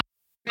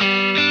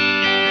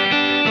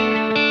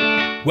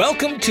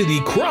Welcome to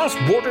the Cross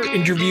Border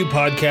Interview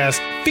Podcast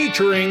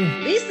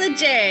featuring Lisa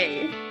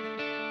J.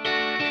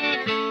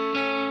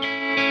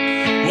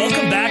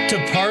 Welcome back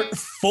to part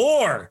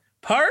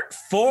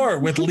four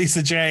with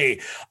Lisa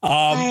J.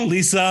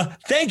 Lisa,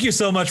 thank you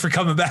so much for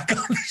coming back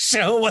on the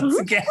show once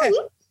again.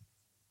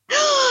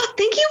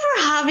 Thank you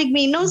for having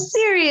me. No,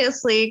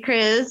 seriously,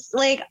 Chris.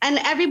 And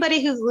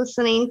everybody who's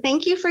listening,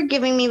 thank you for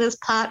giving me this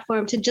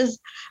platform to just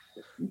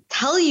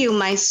tell you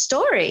my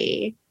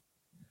story.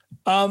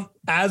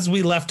 As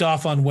we left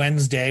off on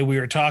Wednesday, we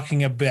were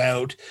talking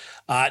about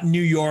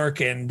New York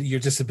and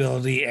your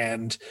disability,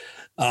 and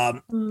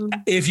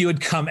if you had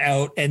come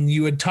out, and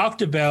you had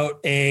talked about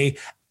a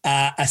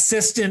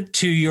assistant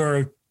to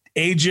your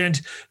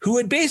agent who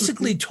had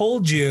basically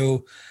told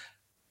you,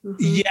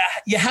 yeah,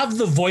 you have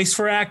the voice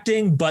for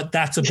acting, but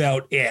that's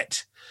about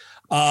it.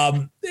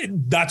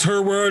 That's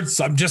her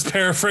words. I'm just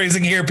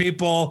paraphrasing here,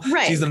 people.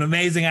 Right. She's an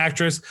amazing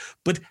actress.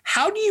 But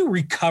how do you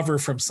recover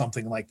from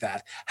something like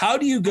that? How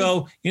do you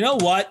go, you know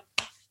what?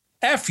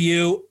 F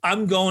you.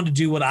 I'm going to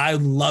do what I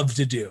love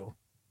to do.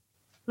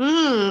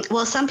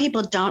 Well, some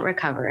people don't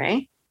recover,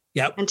 eh?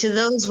 Yep. And to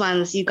those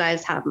ones, you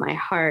guys have my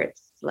heart.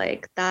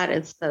 That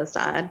is so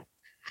sad.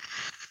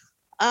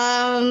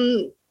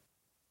 I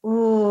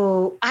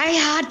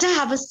had to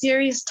have a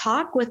serious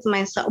talk with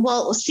myself.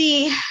 Well,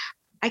 see,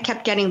 I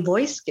kept getting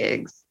voice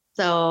gigs.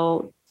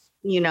 So,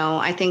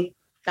 I think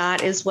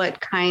that is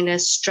what kind of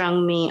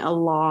strung me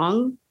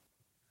along.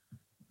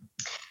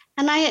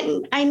 And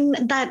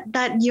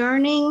that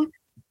yearning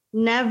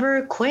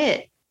never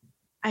quit.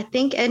 I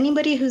think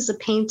anybody who's a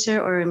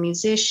painter or a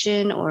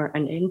musician or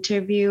an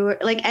interviewer,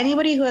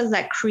 anybody who has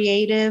that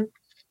creative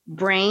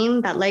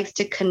brain that likes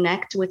to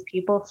connect with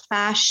people,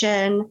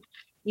 fashion,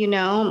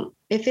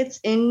 if it's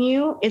in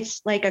you,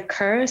 it's like a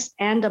curse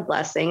and a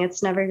blessing.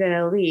 It's never going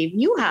to leave.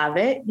 You have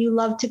it. You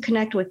love to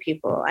connect with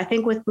people. I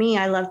think with me,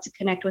 I love to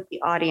connect with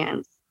the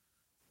audience.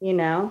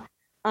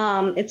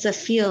 It's a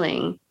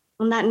feeling,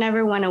 and that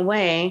never went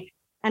away.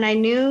 And I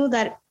knew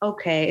that,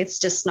 okay, it's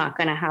just not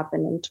going to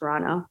happen in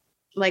Toronto.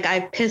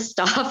 I pissed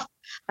off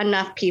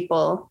enough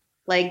people,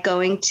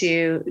 going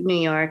to New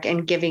York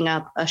and giving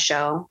up a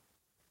show,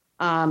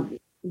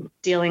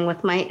 dealing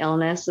with my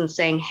illness and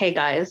saying, hey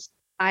guys,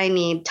 I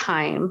need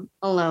time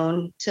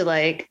alone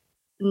to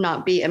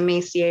not be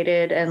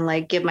emaciated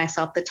and give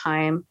myself the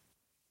time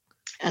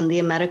and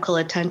the medical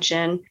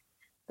attention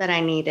that I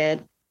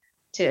needed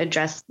to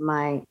address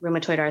my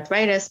rheumatoid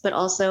arthritis, but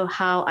also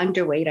how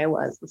underweight I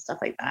was and stuff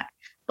like that.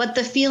 But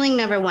the feeling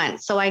never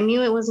went. So I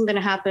knew it wasn't going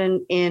to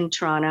happen in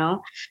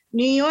Toronto.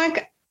 New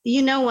York,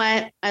 you know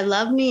what? I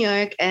love New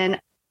York,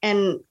 and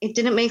it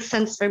didn't make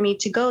sense for me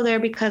to go there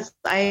because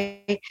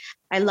I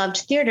loved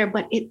theater,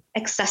 but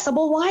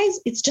accessible wise,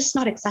 it's just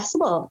not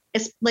accessible.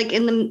 It's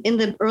in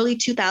the early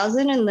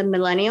 2000s and the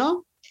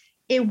millennial,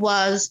 it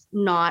was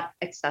not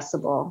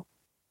accessible.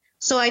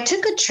 So I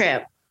took a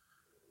trip,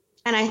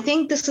 and I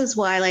think this is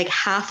why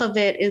half of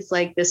it is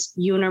this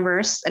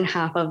universe and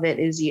half of it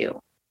is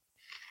you.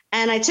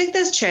 And I took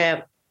this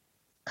trip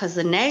because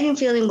the nagging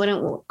feeling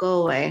wouldn't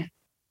go away.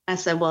 I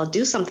said, well,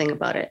 do something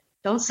about it.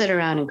 Don't sit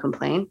around and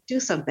complain.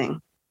 Do something.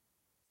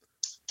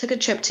 Took a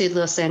trip to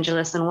Los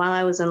Angeles. And while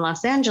I was in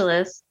Los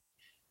Angeles,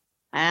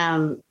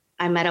 I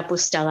met up with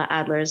Stella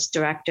Adler's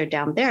director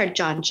down there,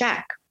 John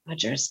Jack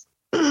Rogers.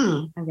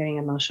 I'm getting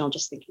emotional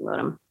just thinking about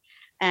him.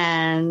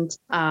 And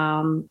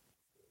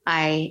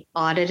I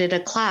audited a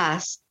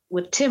class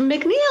with Tim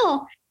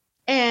McNeil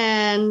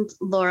and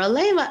Laura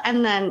Leva.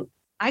 And then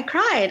I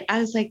cried. I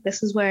was like,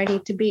 this is where I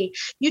need to be.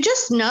 You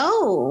just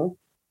know.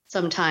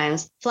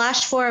 Sometimes.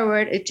 Flash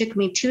forward, it took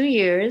me 2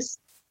 years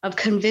of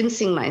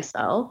convincing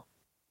myself,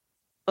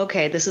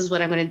 okay, this is what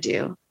I'm going to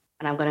do,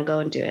 and I'm going to go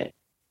and do it.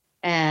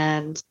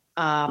 And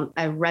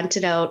I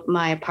rented out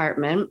my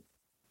apartment,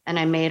 and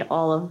I made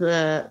all of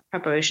the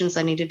preparations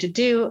I needed to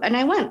do, and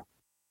I went.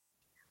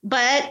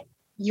 But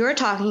you're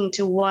talking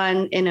to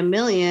 1 in a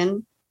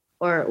million,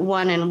 or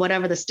 1 in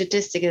whatever the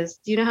statistic is.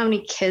 Do you know how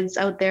many kids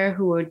out there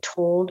who were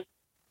told,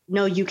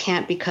 no, you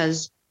can't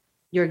because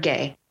you're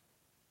gay?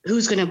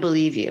 Who's going to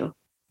believe you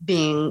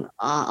being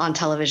on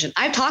television?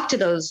 I've talked to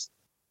those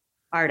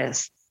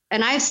artists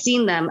and I've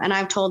seen them and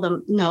I've told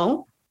them,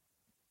 no,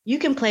 you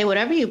can play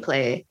whatever you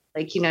play.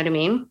 You know what I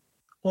mean?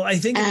 Well, I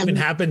think it even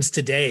happens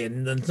today,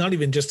 and it's not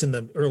even just in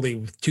the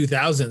early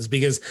 2000s,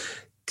 because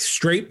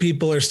straight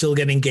people are still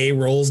getting gay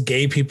roles.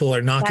 Gay people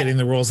are not getting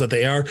the roles that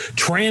they are.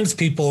 Trans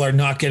people are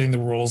not getting the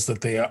roles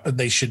that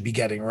they should be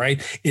getting, right?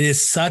 It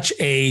is such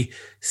a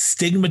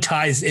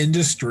stigmatized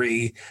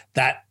industry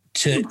that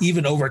to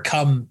even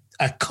overcome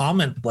a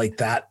comment like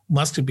that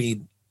must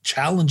be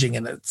challenging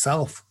in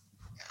itself.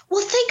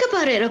 Well, think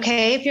about it,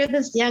 okay? If you're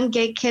this young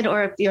gay kid,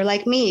 or if you're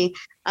like me,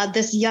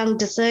 this young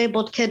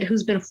disabled kid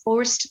who's been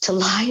forced to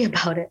lie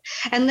about it,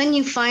 and then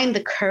you find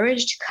the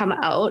courage to come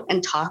out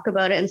and talk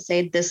about it and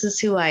say, this is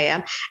who I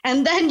am,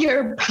 and then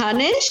you're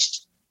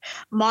punished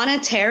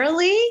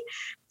monetarily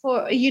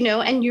for,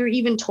 and you're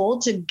even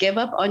told to give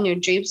up on your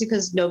dreams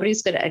because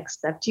nobody's going to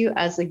accept you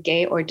as a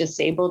gay or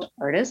disabled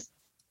artist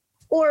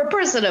or a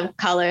person of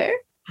color.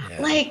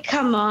 Yeah. Like,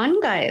 come on,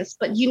 guys.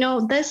 But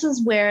this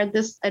is where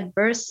this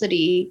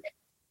adversity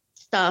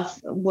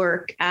stuff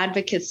work,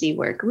 advocacy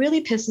work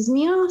really pisses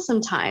me off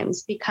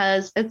sometimes,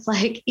 because it's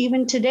like,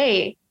 even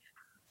today,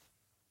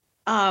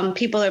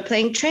 people are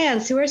playing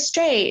trans who are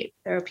straight.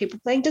 There are people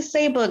playing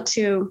disabled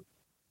too.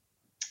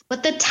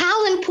 But the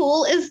talent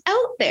pool is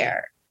out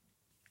there.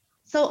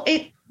 So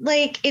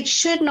it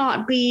should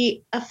not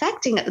be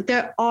affecting it.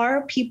 There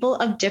are people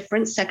of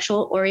different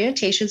sexual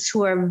orientations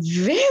who are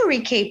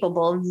very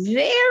capable,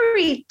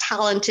 very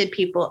talented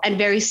people, and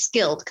very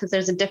skilled, because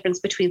there's a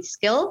difference between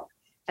skill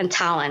and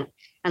talent.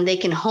 And they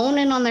can hone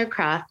in on their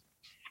craft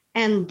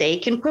and they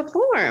can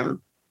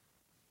perform,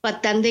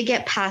 but then they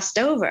get passed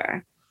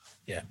over.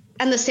 Yeah.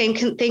 And the same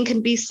thing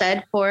can be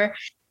said for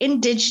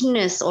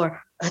Indigenous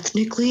or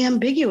ethnically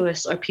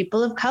ambiguous or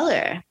people of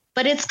color.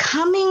 But it's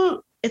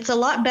a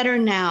lot better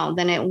now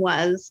than it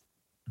was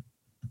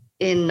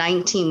in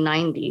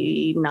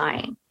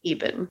 1999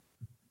 even.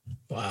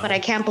 Wow. But I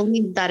can't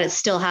believe that it's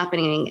still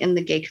happening in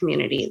the gay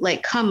community.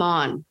 Like, come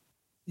on.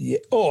 Yeah.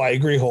 Oh, I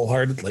agree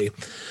wholeheartedly.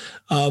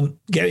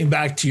 Getting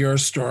back to your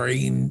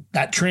story,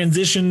 that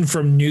transition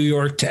from New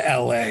York to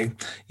LA,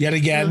 yet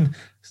again,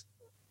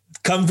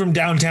 come from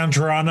downtown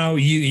Toronto,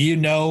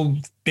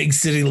 big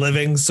city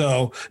living.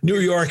 So New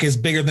York is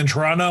bigger than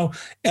Toronto.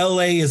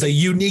 LA is a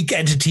unique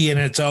entity in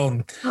its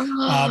own.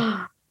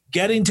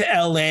 Getting to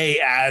LA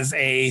as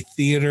a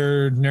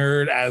theater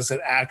nerd, as an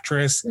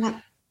actress,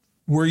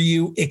 were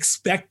you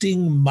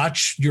expecting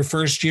much your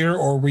first year,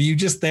 or were you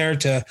just there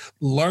to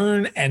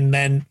learn and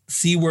then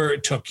see where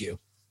it took you?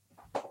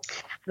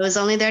 I was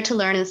only there to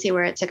learn and see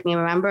where it took me.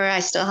 Remember,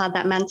 I still had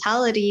that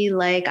mentality,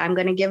 like, I'm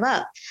going to give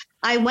up.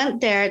 I went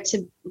there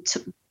to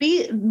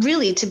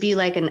be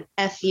like an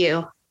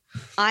FU.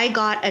 I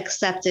got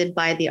accepted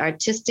by the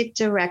artistic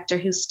director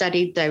who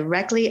studied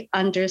directly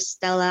under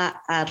Stella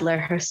Adler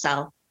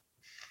herself.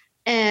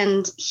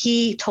 And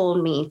he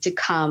told me to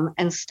come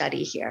and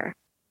study here.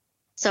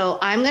 So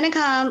I'm going to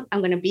come. I'm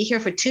going to be here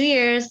for 2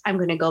 years. I'm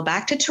going to go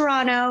back to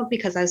Toronto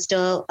because I'm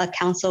still a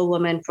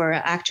councilwoman for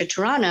ACTRA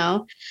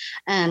Toronto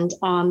and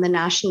on the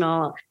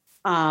national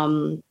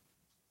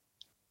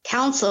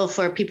council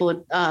for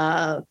people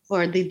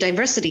for the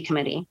diversity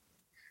committee.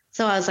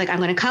 So I was like, I'm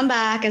going to come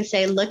back and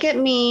say, look at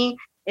me.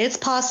 It's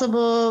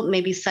possible.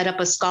 Maybe set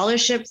up a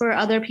scholarship for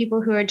other people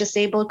who are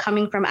disabled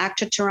coming from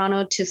ACTRA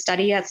Toronto to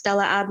study at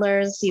Stella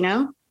Adler's,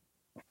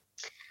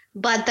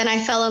 But then I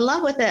fell in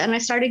love with it and I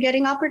started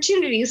getting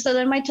opportunities. So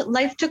then my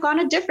life took on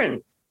a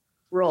different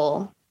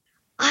role.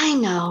 I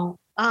know.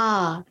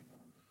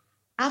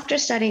 After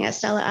studying at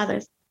Stella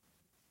Adler's,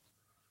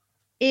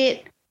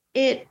 it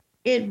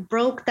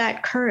broke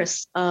that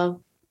curse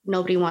of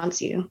nobody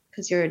wants you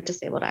because you're a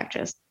disabled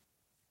actress.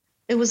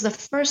 It was the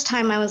first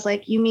time I was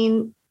like, you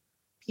mean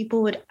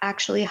people would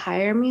actually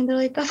hire me? And they're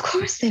like, of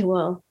course they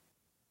will.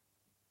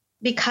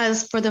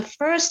 Because for the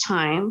first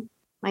time,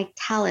 my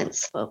talent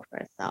spoke for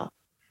itself.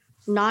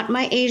 Not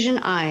my Asian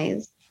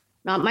eyes,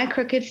 not my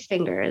crooked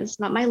fingers,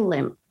 not my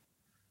limp,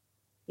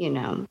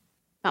 not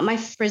my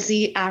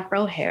frizzy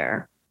Afro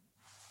hair.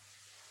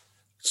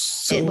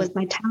 It was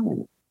my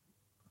talent.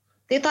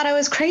 They thought I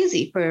was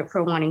crazy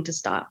for wanting to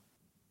stop.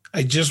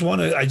 I just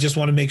want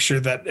to make sure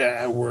that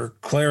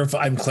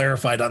I'm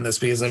clarified on this,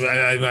 because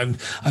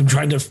I'm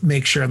trying to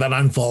make sure that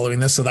I'm following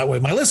this so that way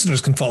my listeners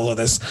can follow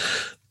this.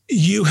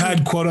 You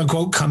had, quote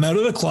unquote, come out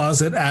of the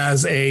closet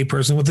as a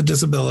person with a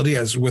disability,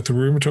 as with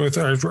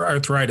rheumatoid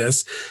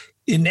arthritis,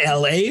 in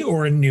LA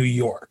or in New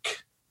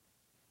York?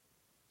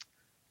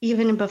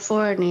 Even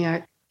before New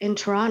York, in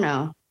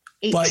Toronto,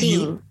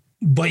 18.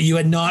 But you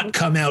had not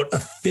come out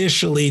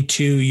officially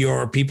to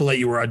your people that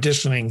you were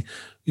auditioning,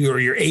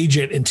 your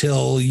agent,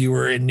 until you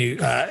were in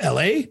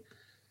LA?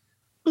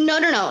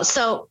 No.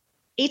 So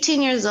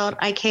 18 years old,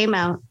 I came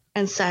out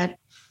and said,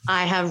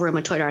 I have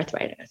rheumatoid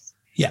arthritis.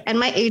 Yeah. And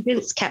my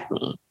agents kept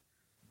me.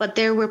 But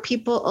there were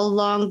people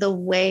along the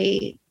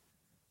way,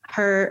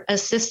 her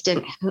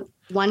assistant,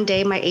 one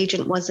day my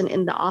agent wasn't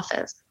in the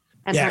office.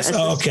 And yes. her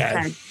assistant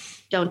said,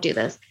 don't do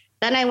this.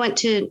 Then I went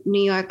to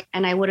New York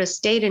and I would have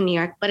stayed in New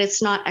York, but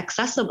it's not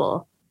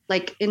accessible.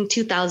 Like in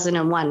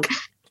 2001,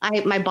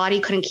 my body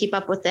couldn't keep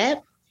up with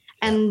it.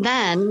 And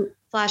then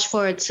flash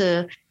forward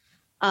to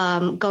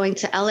going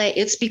to LA,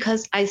 it's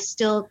because I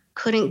still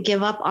couldn't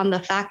give up on the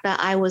fact that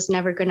I was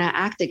never going to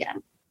act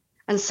again.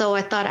 And so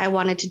I thought I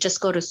wanted to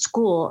just go to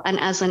school. And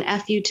as an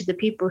FU to the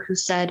people who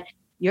said,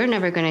 you're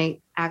never going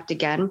to act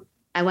again,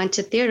 I went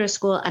to theater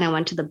school and I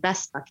went to the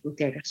best fucking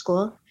theater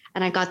school.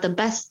 And I got the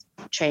best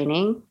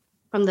training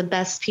from the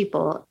best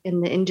people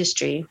in the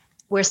industry,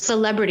 where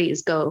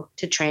celebrities go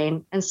to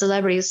train and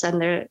celebrities send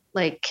their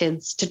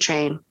kids to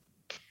train.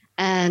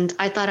 And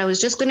I thought I was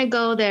just going to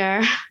go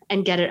there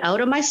and get it out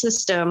of my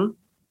system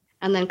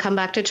and then come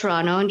back to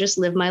Toronto and just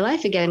live my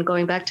life again,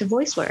 going back to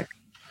voice work.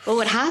 But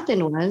what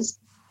happened was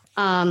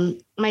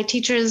my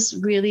teachers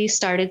really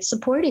started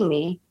supporting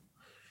me.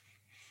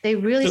 They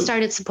really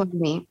started supporting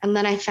me. And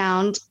then I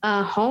found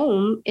a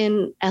home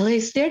in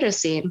LA's theater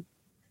scene.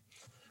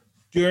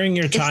 During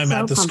your time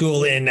at the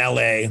school in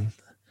LA,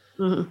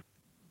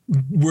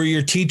 were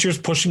your teachers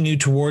pushing you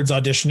towards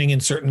auditioning in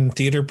certain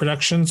theater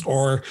productions,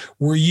 or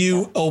were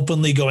you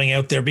openly going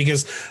out there?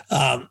 Because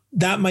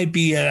that might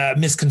be a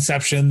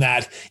misconception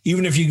that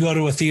even if you go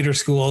to a theater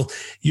school,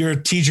 your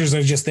teachers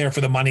are just there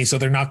for the money. So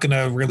they're not going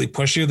to really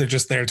push you. They're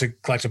just there to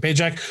collect a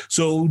paycheck.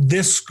 So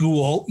this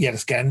school,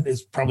 yes, again,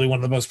 is probably one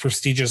of the most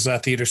prestigious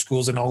theater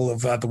schools in all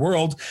of the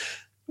world.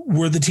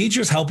 Were the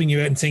teachers helping you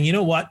out and saying, you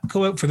know what,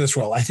 go out for this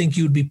role? I think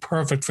you'd be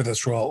perfect for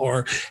this role.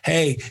 Or,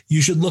 hey,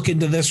 you should look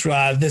into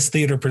this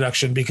theater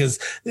production because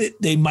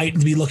they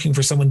might be looking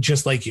for someone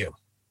just like you.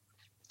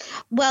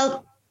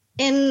 Well,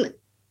 in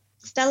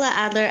Stella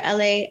Adler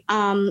LA,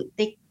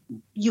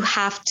 you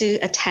have to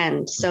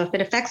attend. So if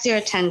it affects your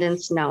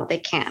attendance, no, they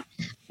can't.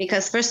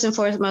 Because first and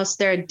foremost,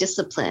 they're a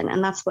discipline.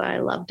 And that's what I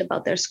loved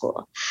about their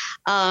school.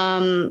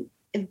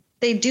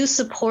 They do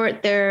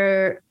support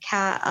their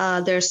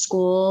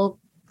school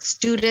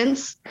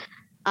students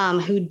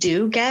who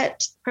do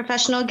get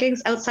professional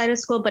gigs outside of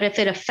school. But if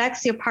it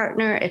affects your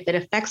partner, if it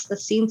affects the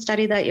scene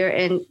study that you're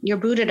in, you're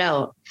booted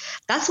out.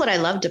 That's what I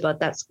loved about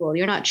that school.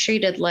 You're not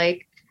treated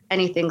like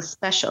anything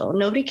special.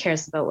 Nobody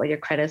cares about what your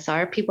credits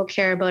are. People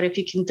care about if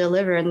you can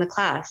deliver in the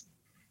class.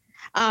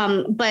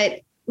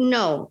 But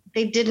no,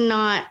 they did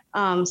not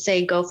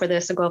say go for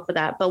this or go for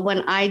that. But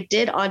when I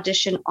did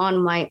audition on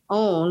my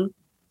own,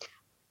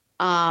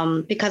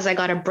 because I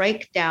got a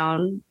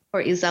breakdown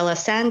for Isela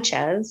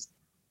Sanchez,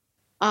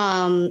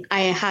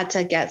 I had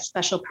to get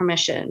special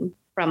permission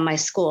from my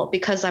school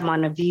because I'm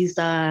on a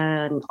visa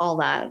and all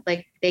that.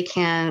 Like they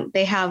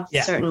have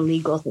certain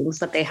legal things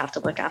that they have to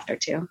look after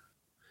too.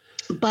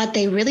 But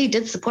they really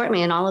did support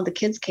me, and all of the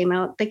kids came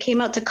out. They came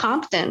out to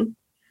Compton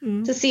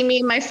to see me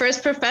in my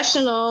first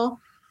professional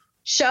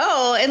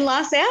show in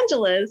Los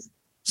Angeles.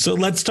 So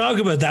let's talk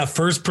about that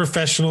first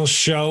professional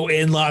show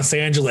in Los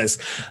Angeles.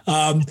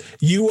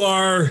 You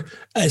are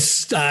a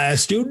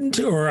student,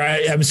 or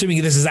I'm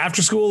assuming this is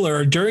after school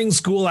or during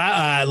school,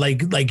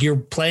 like you're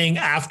playing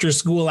after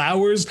school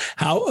hours.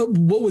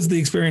 What was the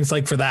experience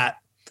like for that?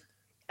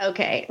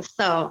 Okay,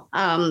 so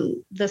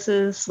this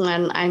is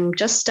when I'm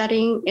just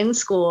studying in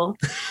school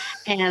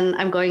and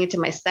I'm going into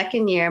my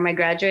second year, my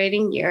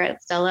graduating year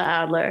at Stella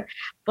Adler.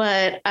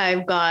 But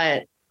I've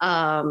got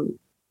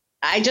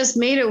I just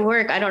made it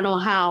work. I don't know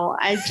how.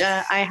 I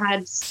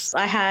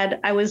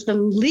was the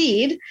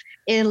lead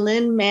in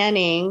Lynn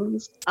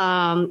Manning's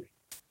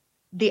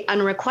The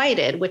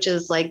Unrequited, which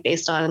is like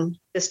based on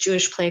this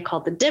Jewish play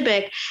called The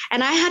Dybbuk.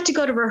 And I had to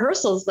go to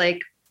rehearsals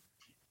like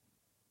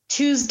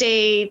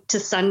Tuesday to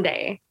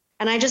Sunday.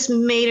 And I just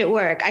made it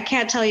work. I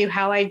can't tell you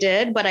how I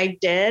did, but I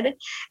did.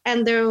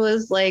 And there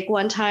was like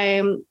one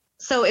time,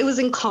 so it was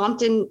in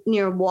Compton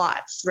near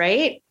Watts,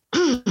 right?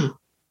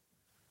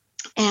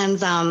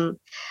 And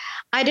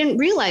I didn't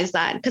realize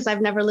that because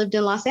I've never lived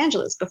in Los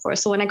Angeles before.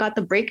 So when I got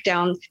the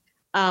breakdown,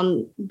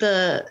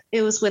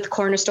 it was with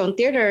Cornerstone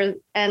Theater,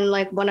 and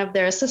like one of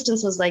their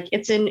assistants was like,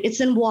 it's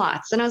in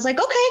Watts. And I was like,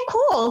 okay,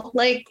 cool.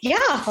 Like,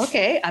 yeah,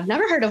 okay. I've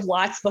never heard of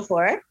Watts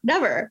before.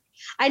 Never.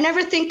 I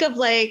never think of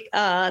like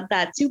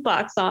that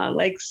Tupac song,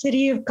 like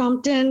City of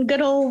Compton,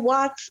 good old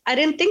Watts. I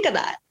didn't think of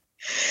that.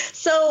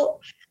 So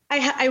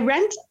I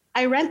rent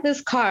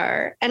this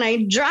car and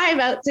I drive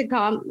out to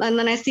Compton, and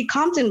then I see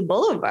Compton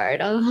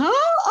Boulevard. Oh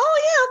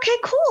yeah, okay,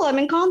 cool. I'm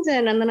in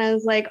Compton. And then I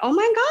was like, oh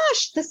my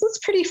gosh, this is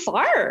pretty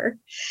far.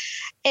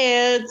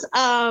 And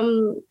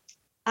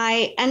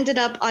I ended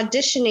up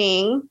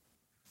auditioning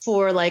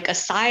for like a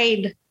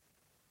side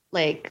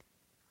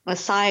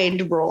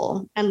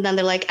role. And then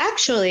they're like,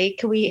 actually,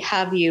 can we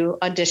have you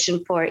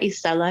audition for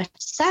Isela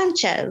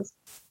Sanchez?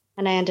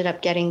 And I ended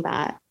up getting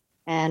that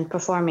and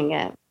performing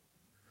it.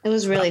 It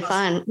was really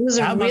fun. It was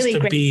a really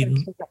great,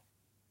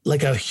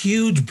 like a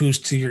huge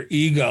boost to your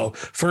ego.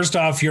 First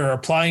off, you're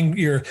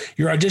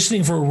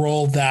auditioning for a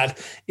role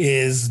that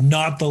is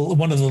not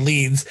one of the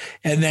leads,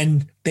 and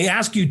then they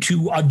ask you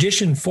to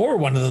audition for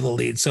one of the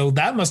leads. So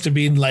that must have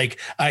been like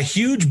a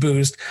huge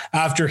boost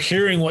after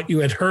hearing what you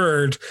had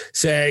heard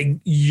saying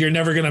you're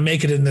never going to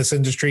make it in this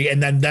industry,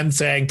 and then them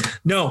saying,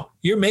 no,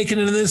 you're making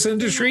it in this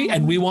industry,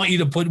 and we want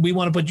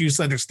to put you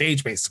center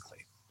stage, basically.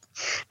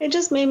 It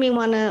just made me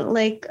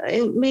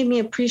it made me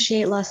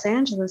appreciate Los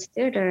Angeles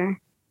theater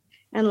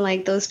and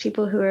like those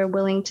people who are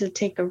willing to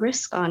take a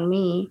risk on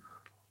me.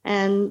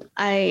 And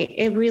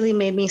it really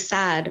made me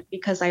sad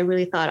because I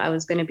really thought I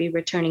was going to be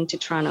returning to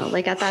Toronto.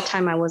 Like at that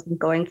time, I wasn't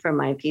going for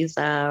my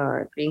visa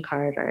or green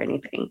card or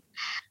anything.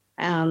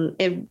 But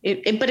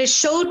it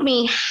showed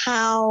me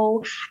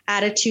how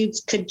attitudes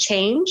could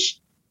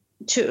change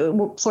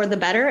for the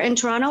better in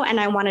Toronto. And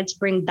I wanted to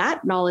bring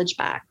that knowledge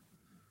back.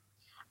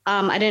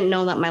 I didn't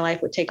know that my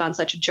life would take on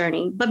such a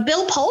journey, but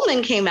Bill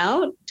Pullman came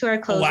out to our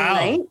closing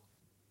night.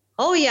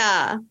 Oh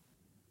yeah.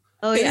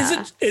 Oh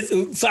yeah.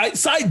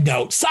 Side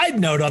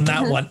note on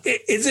that one.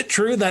 Is it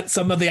true that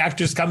some of the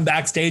actors come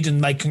backstage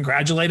and like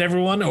congratulate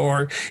everyone,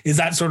 or is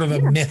that sort of a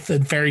myth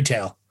and fairy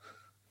tale?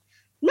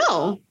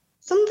 No,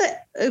 some of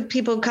the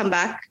people come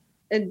back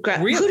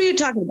Really? Who are you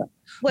talking about?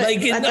 What,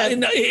 like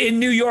in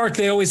New York,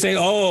 they always say,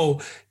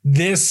 "Oh,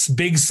 this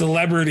big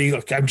celebrity."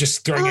 Look, I'm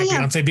just throwing out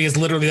Beyonce because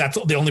literally that's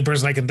the only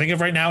person I can think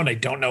of right now, and I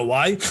don't know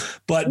why.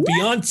 But what?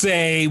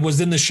 Beyonce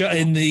was in the show,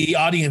 in the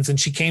audience, and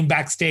she came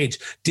backstage.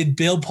 Did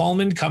Bill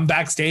Pullman come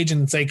backstage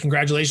and say,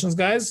 "Congratulations,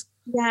 guys"?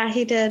 Yeah,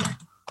 he did.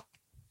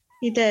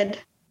 He did.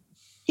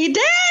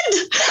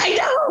 I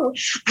know.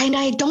 And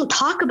I don't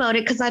talk about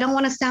it because I don't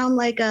want to sound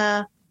like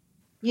a,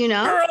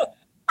 Girl,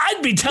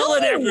 I'd be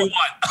telling everyone.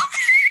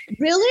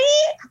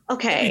 Really?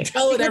 Okay.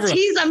 Because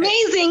he's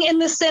amazing in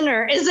The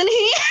Sinner, isn't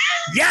he?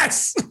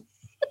 Yes.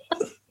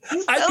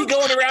 I'd be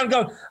going around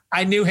going,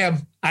 I knew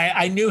him.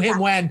 I knew him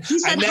when he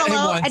said I met hello,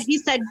 him once. and he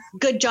said,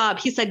 good job.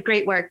 He said,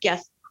 great work.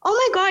 Yes. Oh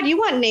my God, you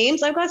want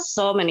names? I've got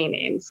so many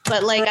names,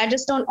 but like, I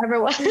just don't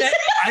ever want.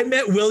 I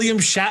met William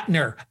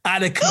Shatner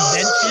at a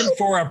convention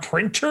for a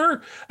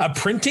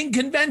printing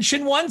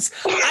convention once.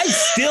 I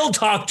still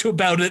talk to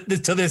about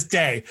it to this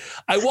day.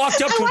 I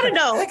walked up to him. I want to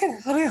know.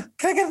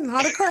 Can I get an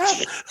autograph?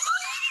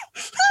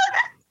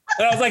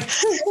 And I was like,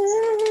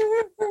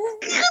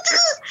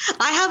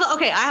 I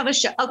have a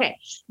show. Okay.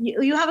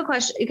 You have a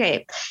question.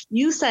 Okay.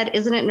 You said,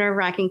 isn't it nerve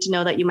wracking to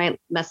know that you might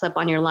mess up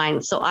on your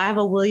lines? So I have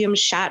a William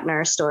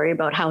Shatner story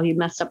about how he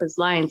messed up his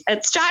lines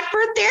at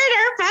Stratford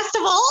Theatre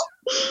Festival.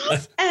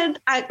 And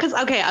I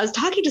was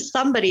talking to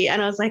somebody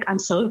and I was like, I'm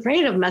so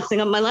afraid of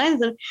messing up my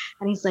lines. And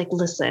he's like,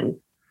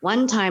 listen,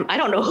 one time, I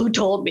don't know who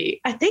told me.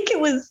 I think it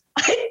was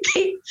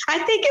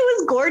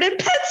Gordon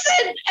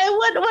Pinson. And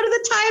one of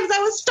the times I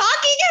was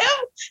stalking him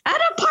at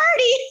a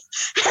party,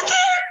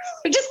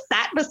 I just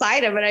sat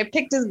beside him and I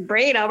picked his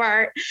brain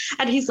apart.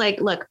 And he's like,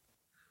 look,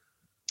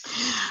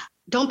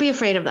 don't be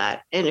afraid of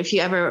that. And if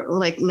you ever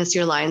miss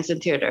your lines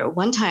in theater,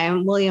 one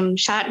time William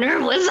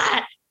Shatner was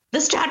at the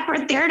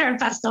Stratford Theatre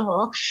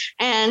Festival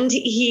and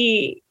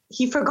he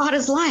forgot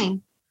his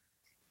line.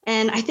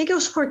 And I think it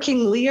was for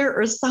King Lear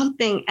or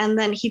something. And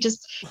then he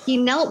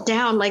knelt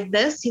down like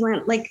this. He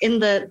went like in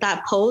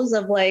that pose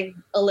of like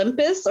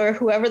Olympus or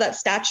whoever the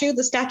statue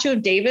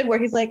of David, where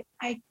he's like,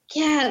 I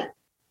can't.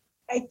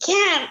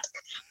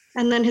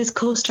 And then his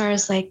co-star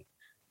is like,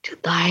 to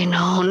thine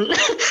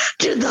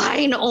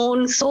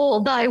own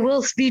soul, thy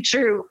wills be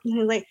true. And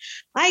he's like,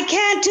 I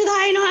can't, to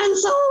thine own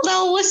soul,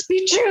 thou wills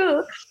be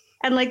true.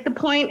 And like, the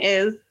point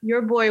is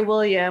your boy,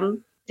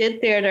 William,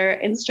 did theater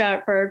in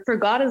Stratford,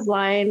 forgot his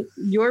line,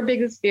 your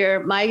biggest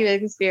fear, my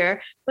biggest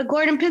fear. But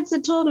Gordon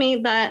Pinson told me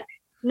that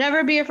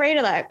never be afraid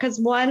of that because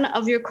one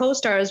of your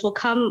co-stars will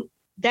come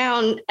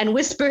down and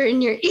whisper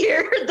in your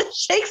ear the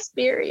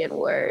Shakespearean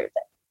word.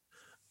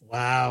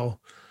 Wow.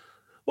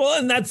 Well,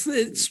 and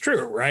it's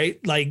true,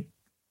 right? Like,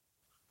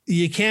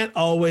 you can't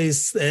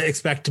always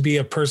expect to be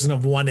a person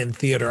of one in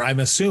theater, I'm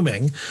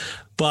assuming.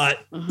 But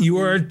you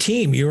are a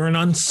team. You are an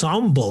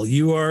ensemble.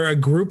 You are a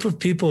group of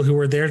people who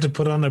are there to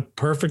put on a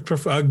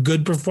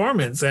good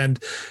performance.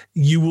 And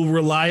you will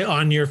rely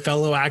on your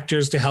fellow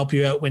actors to help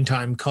you out when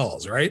time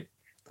calls, right?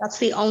 That's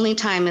the only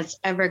time it's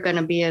ever going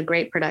to be a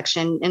great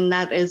production. And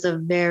that is a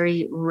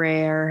very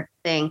rare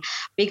thing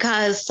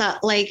because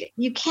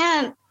you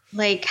can't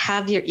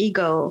have your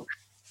ego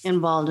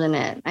involved in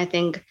it, I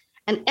think.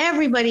 And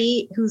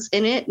everybody who's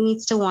in it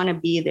needs to want to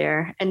be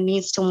there and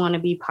needs to want to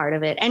be part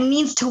of it and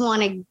needs to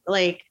want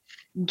to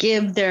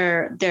give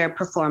their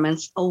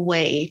performance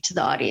away to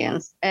the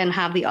audience and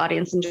have the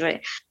audience enjoy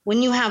it.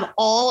 When you have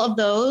all of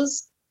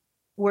those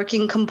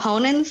working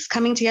components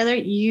coming together,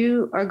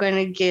 you are going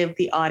to give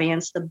the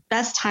audience the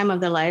best time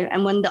of their life.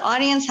 And when the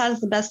audience has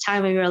the best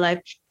time of your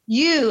life,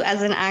 you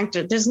as an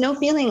actor, there's no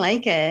feeling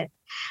like it.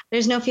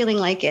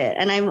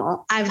 And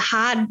I've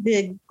had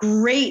the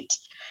great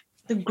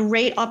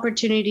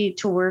opportunity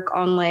to work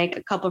on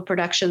a couple of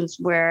productions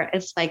where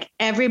it's like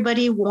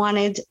everybody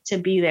wanted to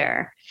be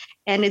there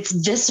and it's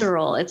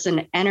visceral. It's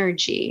an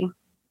energy.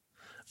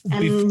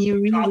 And you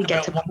really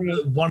get to play.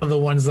 One of the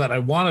ones that I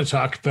want to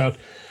talk about.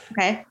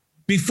 Okay.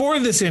 Before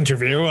this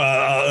interview,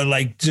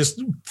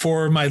 just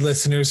for my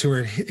listeners who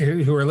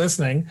are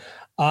listening,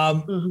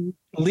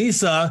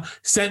 Lisa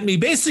sent me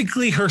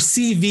basically her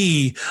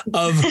CV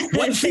of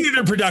what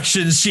theater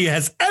productions she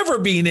has ever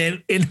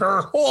been in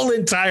her whole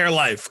entire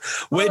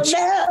life, which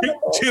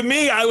to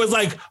me, I was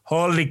like,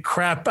 holy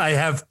crap, I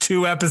have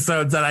 2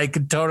 episodes that I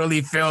could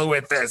totally fill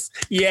with this.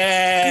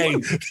 Yay.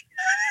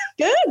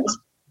 Good.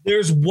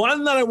 There's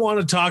one that I want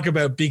to talk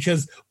about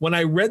because when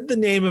I read the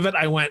name of it,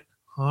 I went,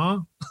 huh?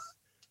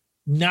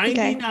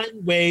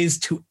 99 Ways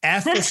to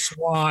F a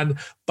Swan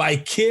by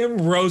Kim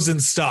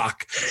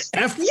Rosenstock.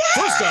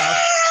 First off,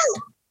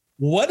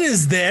 what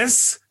is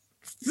this?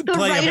 The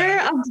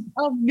writer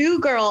of New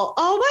Girl.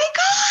 Oh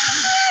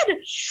my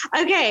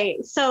God. Okay.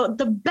 So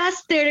the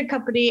best theater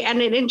company,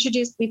 and it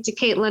introduced me to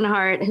Caitlin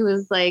Hart, who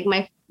is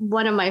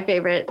one of my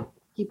favorite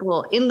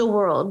people in the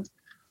world.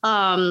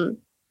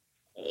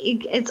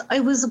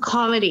 It was a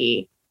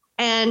comedy.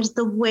 And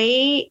the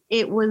way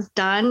it was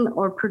done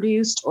or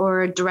produced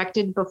or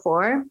directed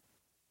before.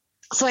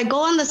 So I go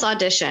on this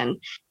audition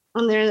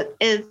and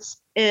it's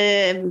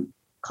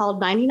called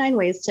 99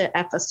 Ways to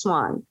F a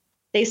Swan.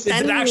 They Is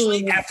send it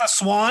actually me F a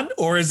Swan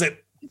or is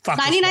it fuck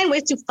a 99 swan?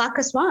 ways to fuck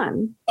a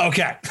swan.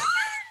 Okay.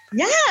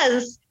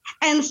 Yes.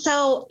 And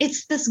so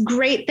it's this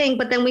great thing.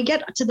 But then we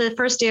get to the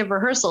first day of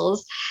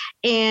rehearsals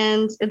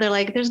and they're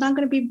like, there's not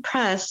going to be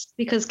press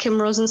because Kim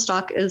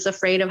Rosenstock is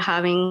afraid of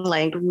having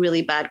like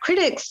really bad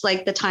critics.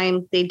 Like the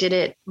time they did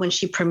it when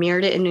she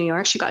premiered it in New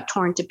York, she got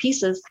torn to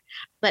pieces.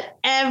 But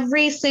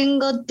every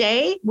single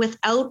day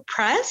without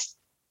press,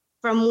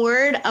 from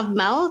word of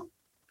mouth,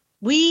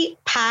 we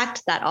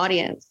packed that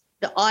audience.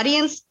 The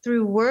audience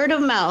through word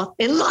of mouth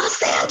in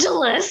Los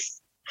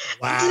Angeles.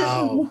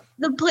 Wow.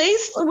 The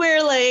place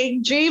where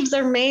like dreams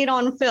are made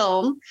on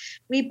film.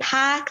 We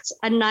packed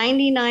a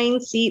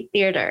 99-seat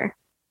theater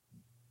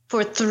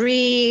for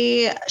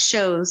 3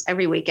 shows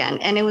every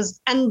weekend. And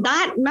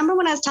remember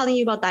when I was telling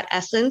you about that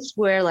essence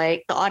where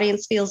like the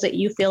audience feels it,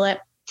 you feel it.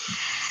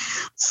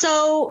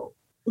 So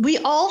we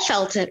all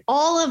felt it,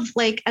 all of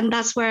like, and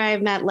that's where I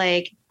met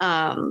like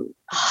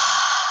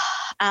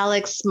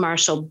Alex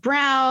Marshall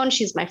Brown.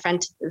 She's my friend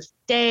to this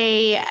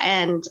day.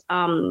 And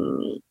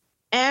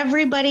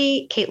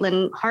everybody,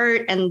 Caitlin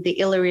Hart and the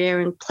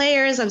Illyrian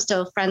Players. I'm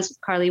still friends with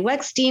Carly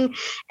Wexstein.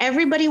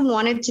 Everybody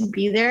wanted to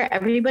be there.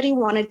 Everybody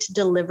wanted to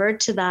deliver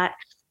to that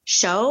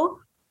show.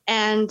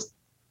 And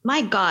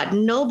my God,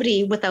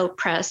 nobody without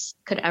press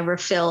could ever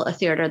fill a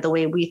theater the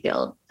way we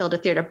filled a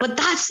theater. But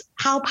that's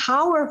how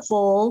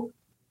powerful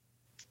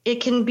it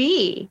can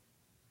be.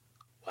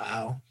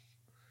 Wow.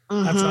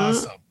 That's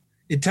awesome.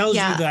 It tells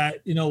you that,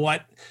 you know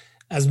what,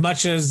 as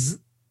much as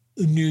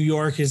New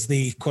York is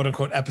the quote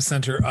unquote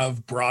epicenter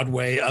of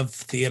Broadway, of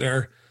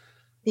theater.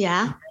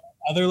 Yeah.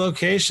 Other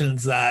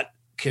locations that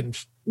can.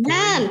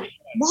 Man,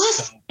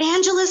 Los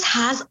Angeles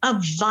has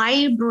a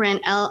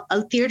vibrant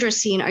theater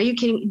scene. Are you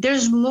kidding?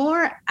 There's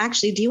more.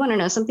 Actually, do you want to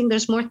know something?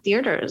 There's more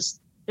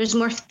theaters. There's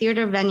more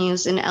theater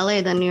venues in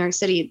LA than New York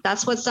City.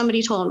 That's what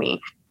somebody told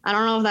me. I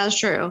don't know if that's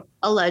true.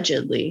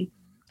 Allegedly.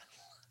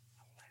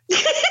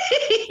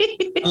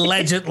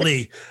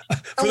 Allegedly.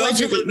 For those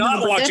who are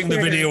not watching the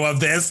video of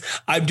this,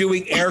 I'm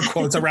doing air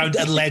quotes around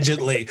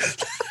allegedly.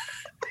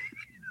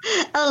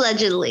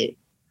 Allegedly.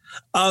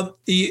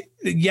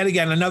 Yet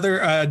again, another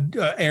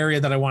area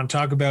that I want to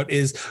talk about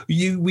is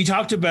we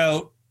talked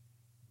about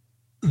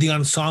the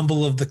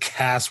ensemble of the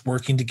cast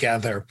working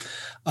together.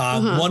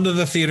 One of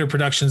the theater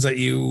productions that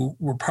you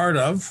were part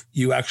of,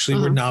 you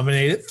actually were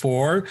nominated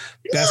for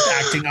Best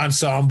Acting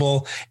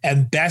Ensemble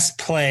and Best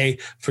Play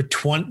for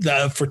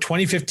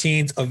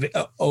 2015's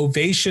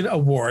Ovation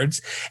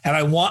Awards. And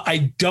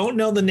I don't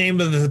know the name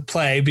of the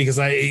play because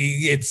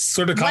it's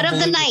sort of What of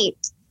the Night.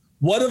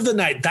 What of the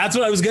Night. That's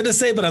what I was going to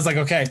say, but I was like,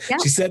 okay. Yeah.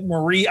 She said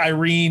Marie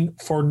Irene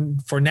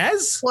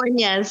Fornes.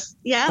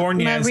 Yeah.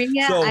 Fornes.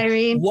 Maria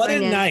Irene What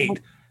Fornes. a Night.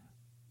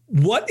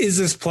 What is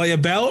this play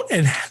about?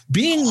 And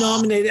being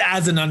nominated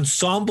as an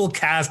ensemble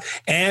cast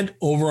and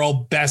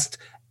overall best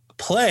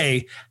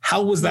play,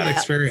 how was that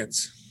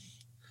experience?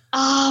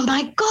 Oh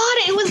my God.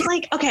 It was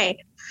like,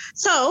 okay.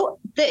 So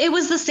it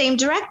was the same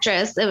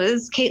directress. It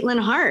was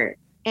Caitlin Hart.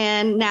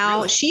 And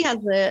now she has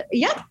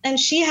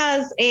she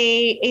has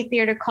a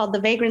theater called The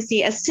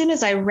Vagrancy. As soon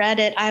as I read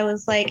it, I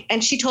was like,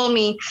 and she told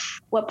me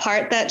what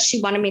part that she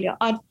wanted me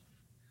to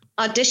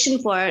audition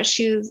for. I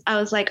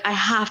was like, I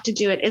have to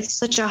do it. It's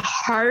such a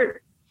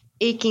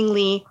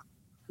heart-achingly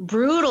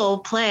brutal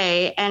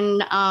play.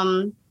 And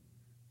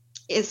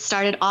it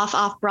started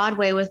off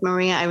Broadway with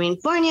Maria Irene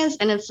Fornes.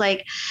 And it's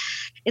like,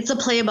 it's a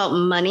play about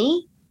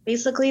money.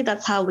 Basically,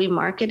 that's how we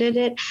marketed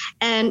it.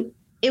 And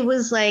it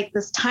was like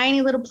this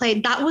tiny little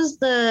play. That was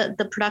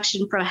the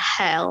production for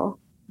Hell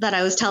that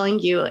I was telling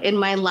you in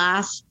my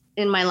last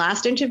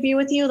interview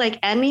with you, like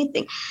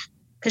anything.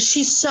 Because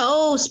she's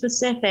so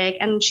specific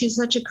and she's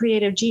such a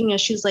creative genius.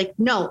 She's like,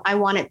 no, I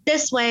want it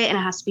this way and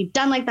it has to be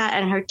done like that.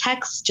 And her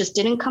text just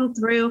didn't come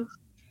through.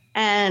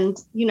 And,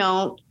 you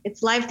know,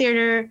 it's live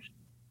theater.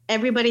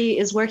 Everybody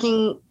is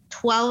working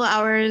 12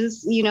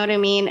 hours, you know what I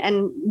mean?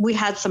 And we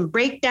had some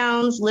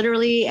breakdowns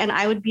literally. And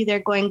I would be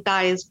there going,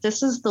 guys,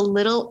 this is the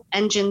little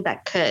engine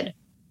that could.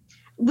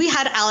 We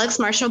had Alex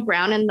Marshall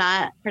Brown in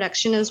that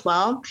production as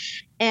well.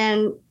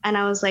 And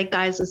I was like,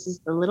 guys, this is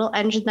the little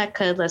engine that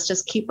could. Let's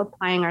just keep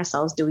applying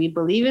ourselves. Do we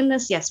believe in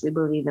this? Yes, we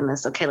believe in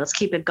this. Okay, let's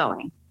keep it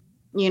going,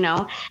 you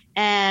know?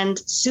 And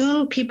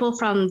soon people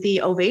from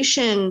the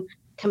Ovation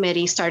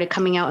committee started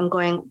coming out and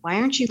going, why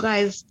aren't you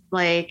guys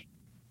like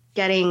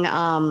getting,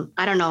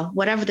 I don't know,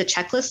 whatever the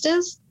checklist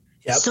is?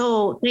 Yep.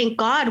 So thank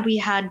God we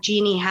had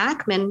Jeannie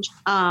Hackman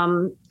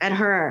and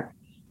her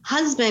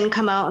husband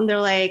come out and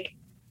they're like,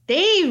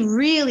 they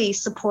really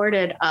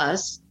supported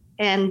us.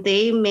 And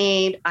they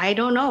made, I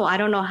don't know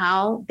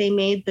how they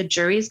made the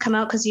juries come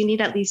out because you need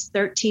at least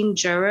 13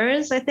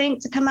 jurors, I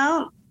think, to come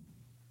out.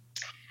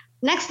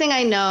 Next thing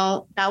I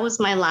know, that was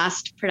my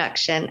last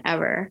production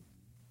ever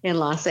in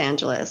Los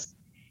Angeles.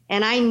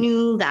 And I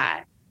knew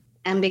that.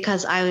 And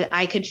because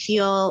I could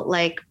feel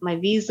like my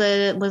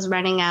visa was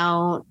running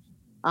out,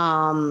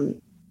 my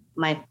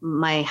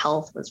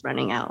health was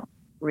running out,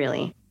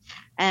 really.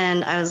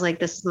 And I was like,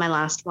 this is my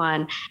last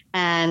one.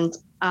 And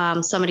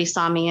somebody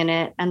saw me in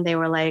it and they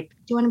were like, do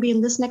you want to be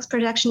in this next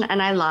production?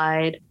 And I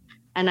lied.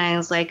 And I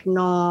was like,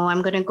 no,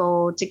 I'm going to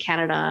go to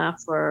Canada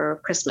for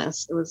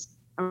Christmas. It was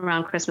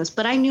around Christmas,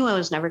 but I knew I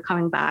was never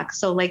coming back.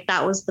 So like,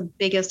 that was the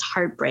biggest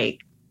heartbreak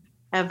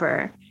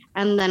ever.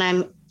 And then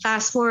I'm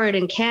fast forward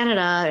in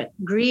Canada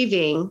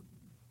grieving.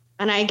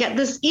 And I get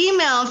this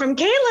email from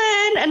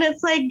Caitlin, and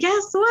it's like,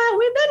 guess what?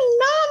 We've been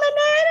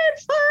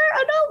nominated for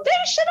an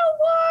Ovation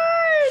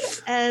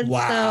Award. And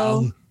wow.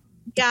 So,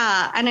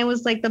 yeah. And it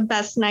was like the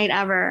best night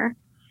ever.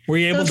 Were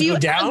you able to go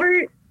down?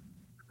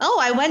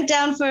 I went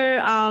down for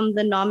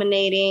the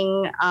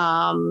nominating,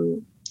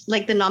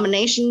 like the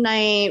nomination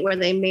night where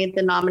they made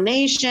the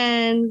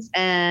nominations.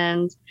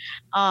 And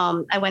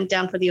I went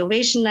down for the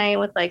Ovation night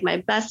with like my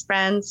best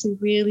friends who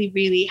really,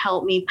 really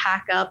helped me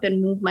pack up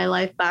and move my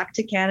life back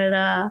to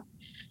Canada.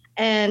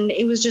 And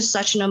it was just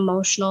such an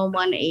emotional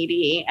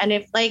 180. And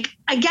if like,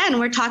 again,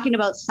 we're talking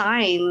about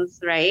signs,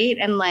 right?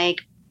 And like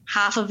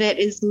half of it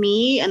is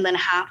me and then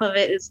half of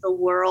it is the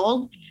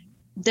world.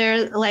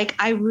 They're like,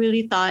 I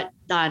really thought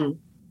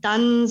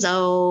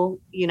donezo,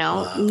 you know,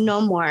 wow.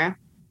 No more.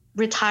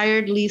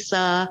 Retired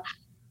Lisa,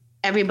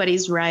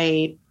 everybody's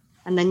right.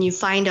 And then you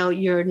find out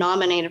you're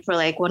nominated for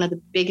like one of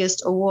the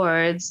biggest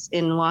awards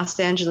in Los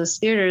Angeles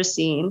theater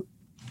scene.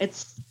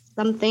 It's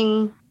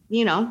something,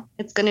 you know,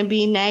 it's going to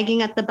be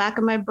nagging at the back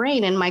of my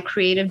brain, and my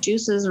creative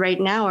juices right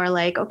now are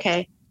like,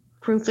 okay,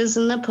 proof is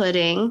in the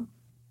pudding.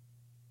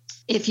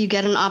 If you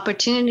get an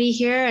opportunity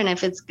here and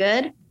if it's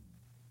good,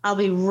 I'll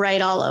be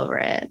right all over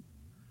it.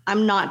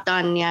 I'm not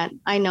done yet.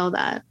 I know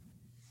that.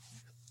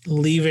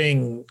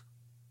 Leaving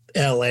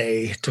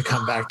LA to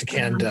come back to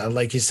Canada,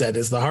 like you said,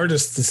 is the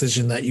hardest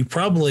decision that you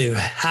probably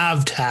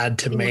have had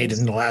to make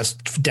in the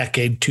last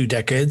decade, 2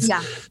 decades.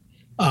 Yeah.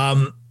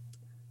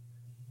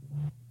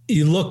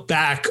 You look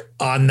back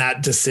on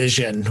that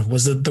decision.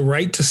 Was it the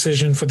right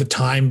decision for the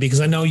time? Because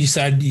I know you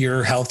said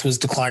your health was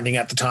declining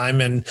at the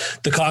time, and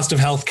the cost of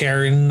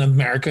healthcare in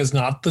America is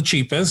not the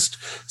cheapest.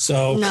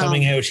 So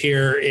coming out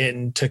here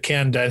into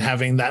Canada and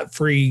having that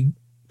free,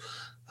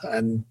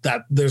 and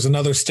that there's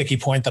another sticky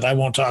point that I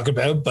won't talk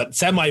about, but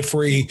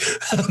semi-free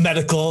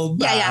medical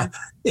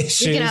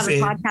issues. You can have a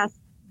podcast.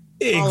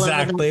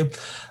 Exactly.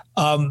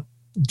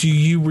 Do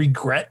you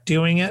regret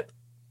doing it?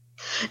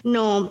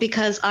 No,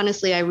 because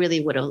honestly, I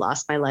really would have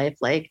lost my life.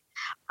 Like,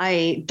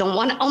 I don't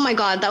want to, oh my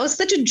God, that was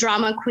such a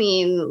drama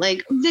queen,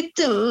 like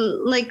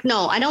victim. Like,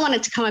 no, I don't want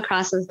it to come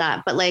across as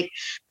that. But like,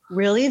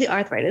 really, the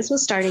arthritis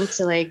was starting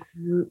to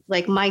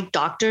like my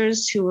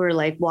doctors who were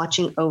like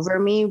watching over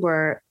me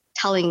were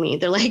telling me,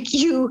 they're like,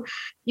 you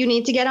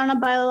need to get on a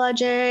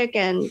biologic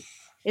and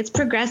it's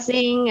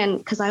progressing. And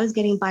because I was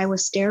getting by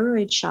with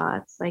steroid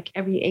shots like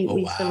every 8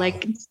 weeks. Wow. So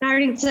like it's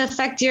starting to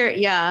affect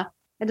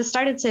it just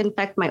started to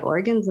infect my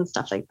organs and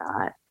stuff like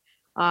that.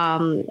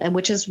 And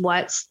which is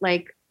what's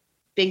like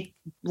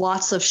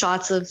lots of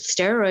shots of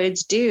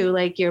steroids do.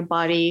 Like your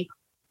body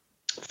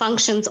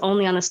functions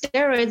only on the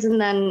steroids, and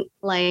then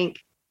like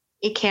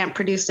it can't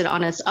produce it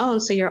on its own.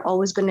 So you're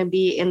always going to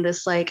be in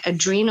this like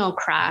adrenal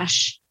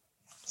crash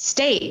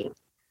state,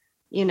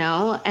 you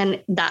know,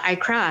 and that I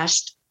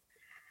crashed.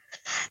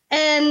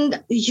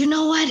 And you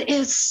know what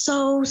is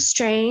so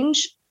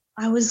strange?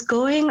 I was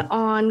going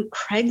on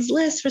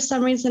Craigslist for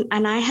some reason,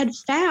 and I had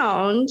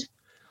found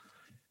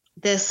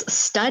this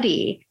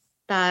study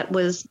that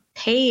was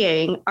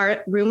paying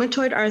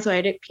rheumatoid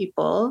arthritic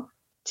people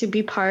to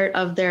be part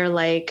of their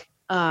like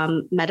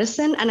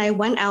medicine. And I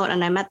went out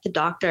and I met the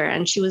doctor,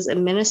 and she was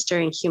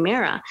administering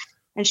Humira,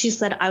 and she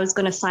said, I was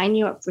going to sign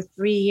you up for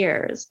 3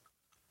 years.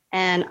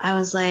 And I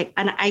was like,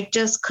 and I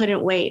just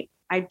couldn't wait.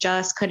 I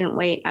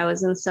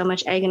was in so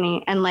much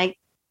agony. And like,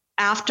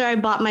 after I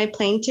bought my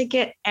plane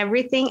ticket,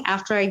 everything,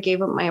 after I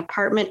gave up my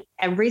apartment,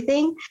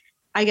 everything,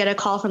 I get a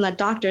call from that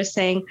doctor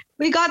saying,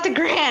 we got the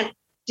grant.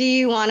 Do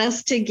you want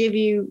us to give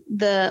you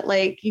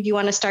if you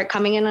want to start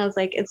coming in? I was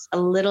like, it's a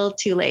little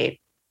too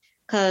late,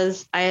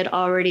 because I had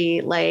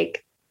already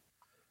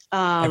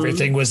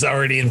everything was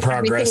already in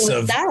progress.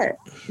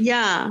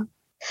 Yeah.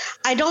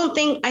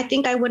 I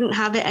think I wouldn't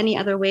have it any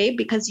other way,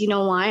 because you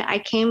know why? I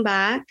came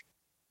back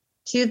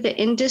to the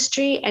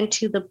industry and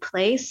to the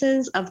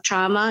places of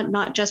trauma,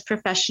 not just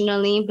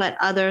professionally, but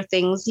other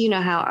things, you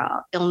know,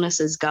 how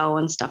illnesses go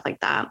and stuff like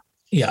that.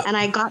 Yeah. And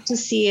I got to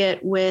see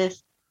it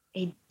with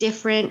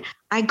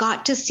I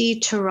got to see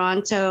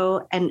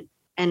Toronto and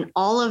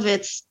all of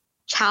its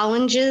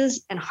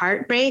challenges and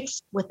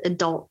heartbreaks with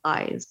adult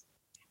eyes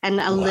and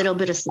a little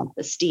bit of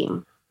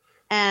self-esteem.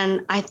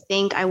 And I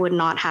think I would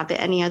not have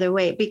it any other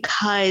way,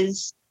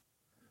 because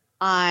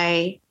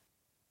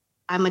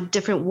I'm a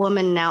different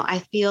woman now. I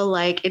feel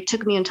like it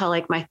took me until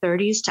like my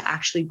 30s to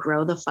actually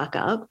grow the fuck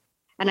up.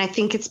 And I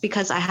think it's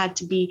because I had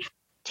to be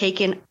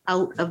taken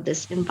out of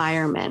this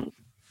environment.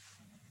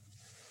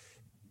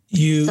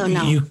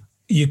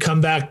 You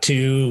come back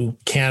to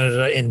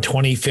Canada in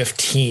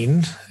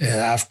 2015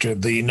 after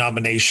the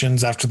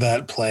nominations, after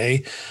that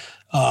play.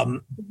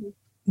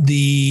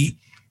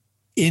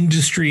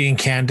 industry in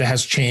Canada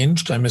has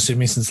changed. I'm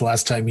assuming since the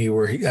last time you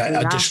were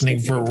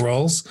auditioning for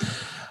roles.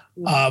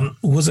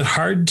 Was it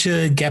hard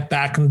to get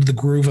back into the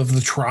groove of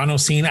the Toronto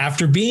scene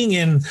after being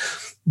in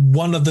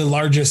one of the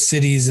largest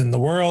cities in the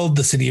world,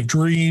 the city of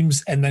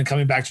dreams, and then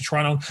coming back to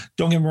Toronto?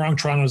 Don't get me wrong,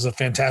 Toronto is a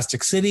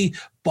fantastic city,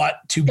 but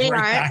to break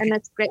back, and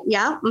that's great.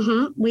 Yeah,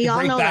 we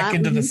all know back that.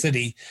 into the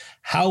city.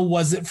 How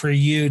was it for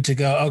you to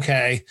go,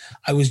 okay,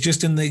 I was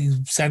just in the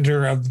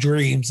center of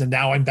dreams and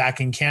now I'm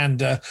back in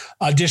Canada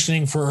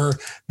auditioning for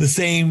the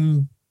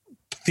same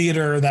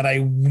theater that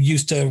I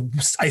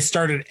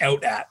started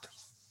out at?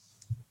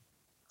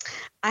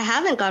 I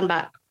haven't gone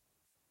back.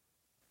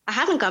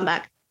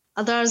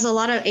 There's a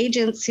lot of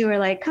agents who are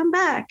like, come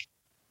back.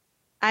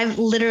 I've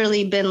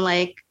literally been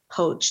like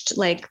poached.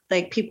 Like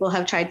people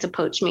have tried to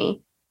poach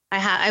me.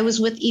 I was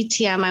with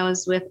ETM. I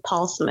was with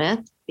Paul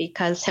Smith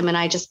because him and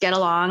I just get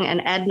along,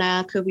 and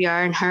Edna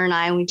Kubiar and her and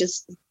I, we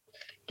just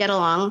get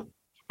along.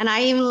 And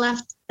I even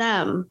left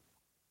them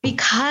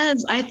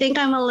because I think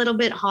I'm a little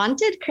bit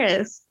haunted,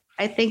 Chris.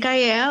 I think I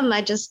am.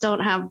 I just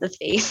don't have the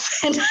faith.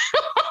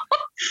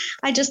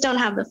 I just don't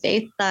have the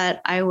faith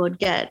that I would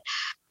get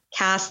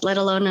cast, let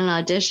alone an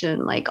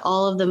audition. Like,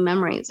 all of the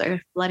memories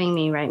are flooding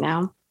me right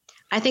now.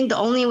 I think the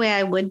only way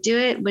I would do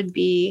it would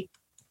be,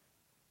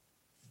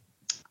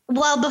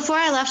 well, before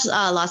I left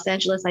Los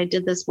Angeles, I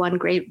did this one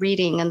great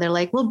reading, and they're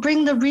like, we'll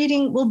bring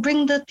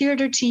the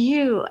theater to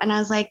you. And I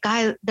was like,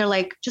 guys, they're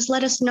like, just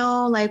let us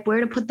know like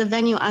where to put the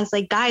venue. I was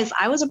like, guys,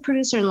 I was a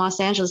producer in Los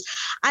Angeles.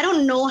 I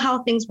don't know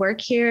how things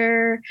work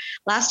here.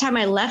 Last time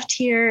I left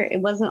here,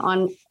 it wasn't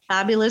on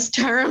fabulous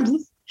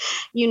terms.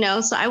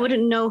 So I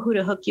wouldn't know who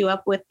to hook you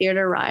up with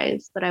Theater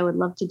Rise, but I would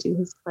love to do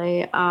his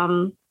play.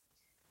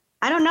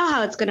 I don't know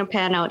how it's going to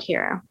pan out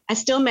here. I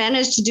still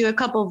managed to do a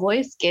couple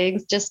voice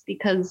gigs just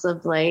because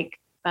of like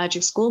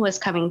Magic School was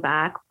coming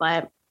back,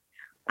 but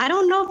I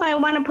don't know if I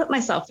want to put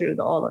myself through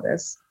all of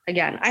this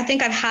again. I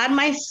think I've had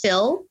my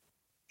fill,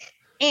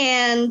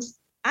 and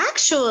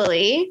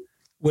actually,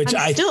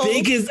 I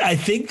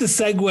think the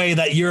segue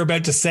that you're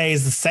about to say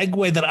is the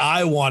segue that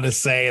I want to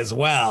say as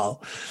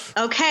well.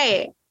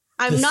 Okay.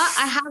 I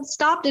have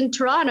stopped in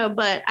Toronto,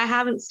 but I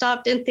haven't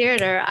stopped in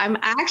theater. I'm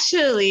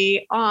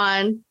actually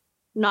on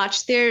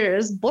Notch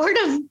Theater's board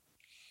of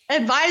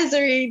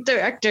advisory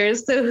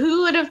directors. So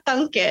who would have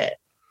thunk it?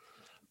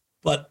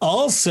 But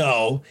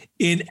also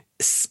in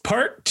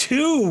part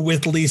 2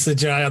 with Lisa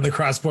Jai on the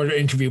Cross Border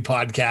Interview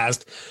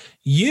podcast,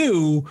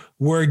 you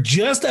were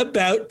just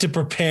about to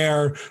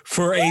prepare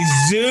for a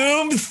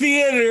Zoom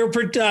theater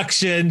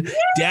production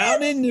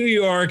down in New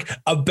York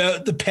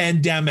about the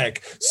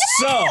pandemic.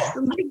 So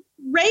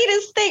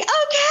greatest thing.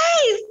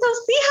 Okay, so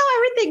see how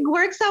everything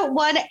works out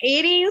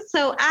 180.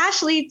 So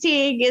Ashley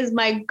Teague is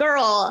my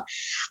girl.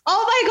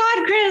 Oh my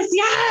God, Chris,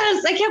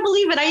 yes, I can't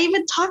believe it. I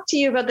even talked to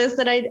you about this,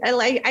 and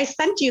I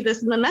sent you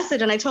this in the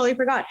message, and I totally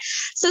forgot.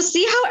 So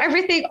see how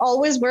everything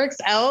always works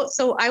out.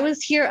 So I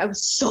was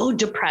so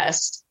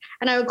depressed,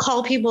 and I would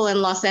call people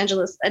in Los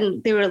Angeles,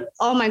 and they were,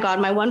 oh my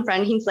God, my one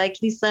friend, he's like,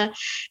 Lisa,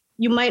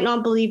 you might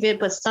not believe it,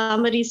 but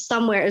somebody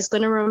somewhere is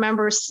going to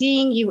remember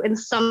seeing you in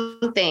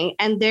something,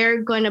 and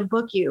they're going to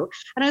book you.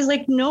 And I was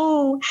like,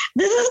 no,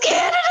 this is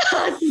Canada.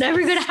 It's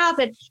never going to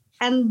happen.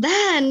 And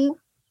then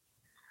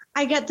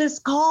I get this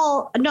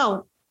call.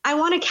 No, I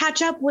want to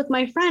catch up with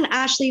my friend,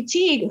 Ashley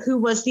Teague, who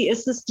was the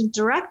assistant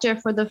director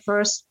for the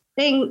first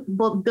thing.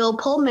 Bill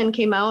Pullman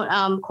came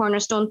out,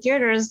 Cornerstone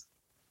Theaters,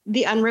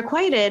 The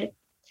Unrequited.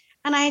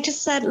 And I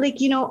just said,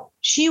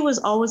 she was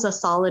always a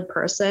solid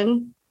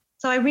person.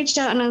 So I reached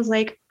out and I was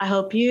like, I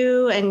hope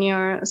you and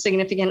your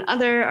significant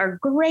other are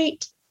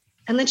great.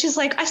 And then she's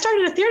like, I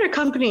started a theater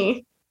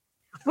company.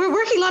 We're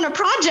working on a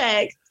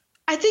project.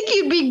 I think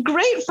you'd be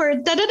great for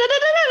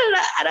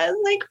da-da-da-da-da-da-da. And I was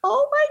like,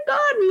 oh my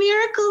God,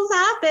 miracles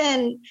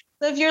happen.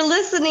 So if you're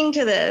listening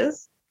to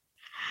this,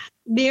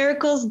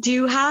 miracles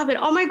do happen.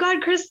 Oh my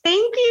God, Chris,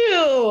 thank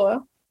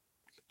you.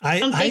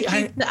 Thank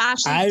you to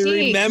Ashley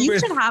Teague. Remember. You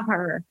should have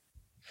her.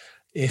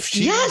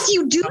 Yes,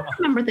 you do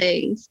remember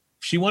things.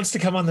 If she wants to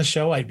come on the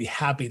show, I'd be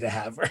happy to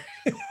have her.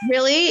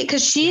 Really?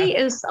 Because she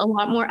is a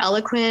lot more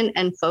eloquent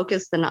and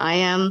focused than I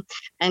am.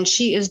 And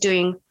she is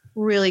doing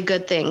really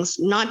good things,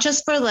 not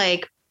just for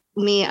like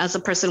me as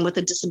a person with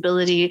a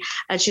disability.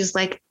 And she's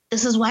like,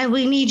 this is why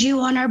we need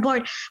you on our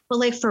board. But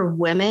like for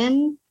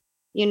women,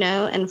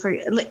 and for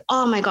like,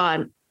 oh my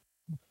God.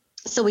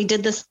 So we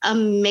did this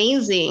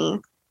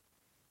amazing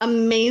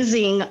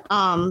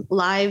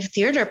live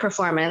theater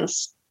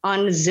performance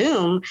on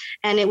Zoom.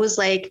 And it was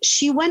like,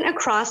 she went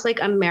across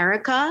like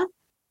America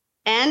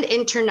and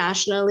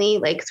internationally,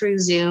 like through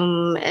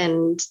Zoom,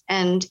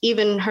 and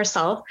even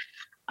herself,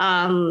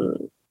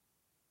 her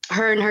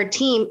and her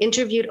team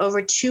interviewed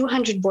over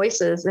 200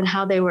 voices and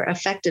how they were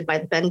affected by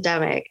the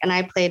pandemic. And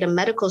I played a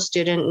medical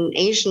student, an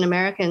Asian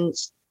American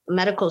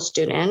medical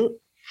student,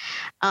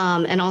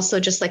 and also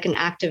just like an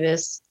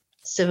activist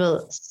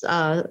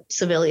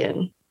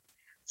civilian.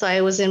 So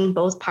I was in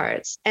both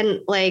parts.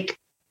 And like,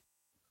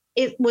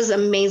 it was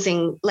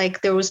amazing.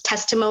 Like there was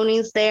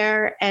testimonies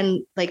there,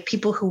 and like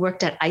people who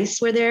worked at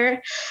ICE were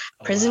there,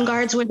 prison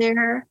guards were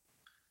there.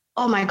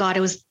 Oh my God,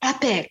 it was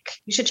epic.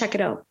 You should check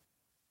it out.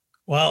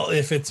 Well,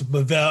 if it's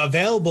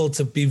available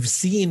to be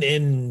seen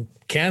in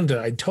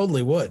Canada, I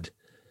totally would.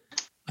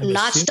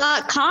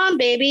 Notch.com,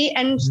 baby.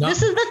 And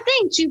this is the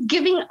thing. She's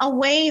giving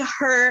away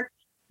her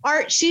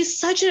art. She's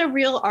such a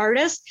real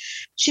artist.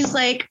 She's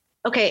like,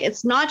 okay,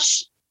 it's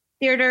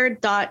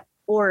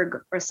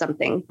notchtheater.org or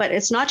something, but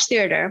it's Notch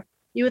Theater.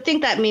 You would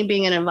think that me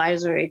being an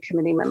advisory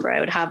committee member, I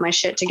would have my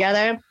shit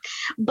together.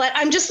 But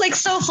I'm just like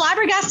so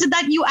flabbergasted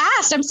that you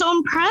asked. I'm so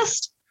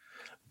impressed.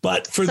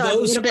 But for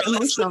those who are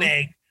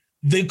listening,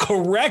 the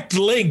correct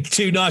link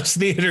to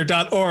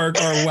notchtheater.org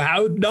or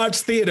How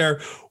Notch Theater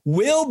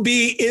will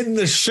be in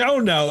the show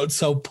notes.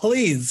 So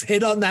please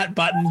hit on that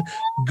button,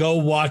 go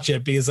watch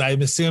it, because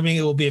I'm assuming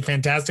it will be a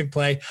fantastic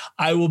play.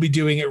 I will be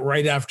doing it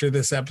right after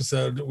this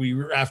episode.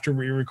 After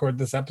we record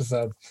this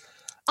episode.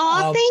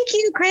 Oh, thank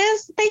you,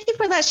 Chris. Thank you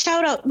for that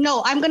shout out.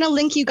 No, I'm going to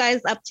link you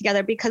guys up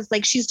together because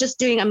like she's just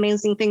doing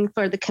amazing things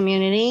for the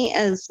community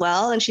as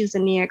well. And she's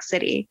in New York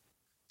City.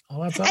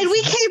 Oh, that's awesome. And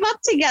we came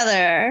up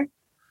together.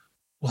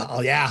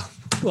 Well, yeah.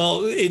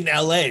 Well, in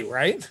LA,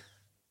 right?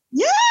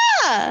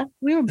 Yeah.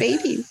 We were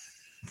babies.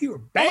 You were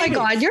babies. Oh my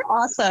God, you're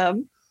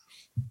awesome.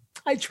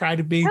 I try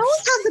to be. I always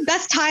have the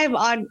best time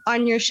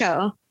on your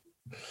show.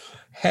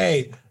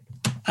 Hey,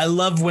 I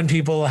love when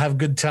people have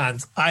good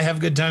times. I have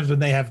good times when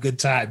they have good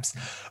times.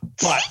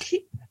 But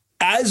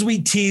as we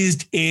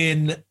teased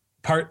in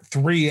part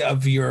 3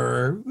 of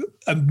your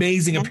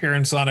amazing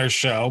appearance on our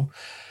show.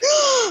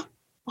 Oh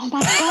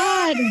my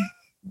God.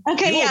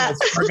 Okay, yeah.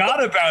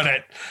 Forgot about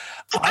it.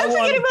 I'm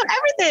forgetting about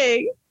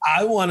everything.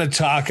 I want to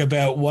talk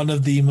about one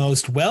of the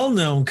most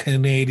well-known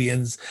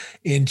Canadians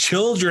in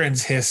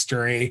children's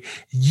history.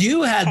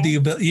 You had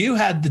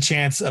the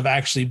chance of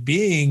actually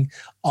being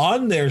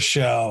on their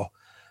show.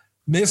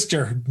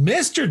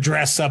 Mr.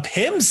 Dress Up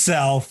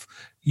himself.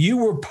 You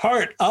were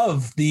part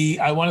of the,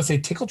 I want to say,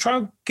 Tickle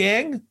Trunk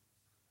gang.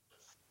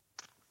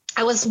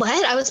 I was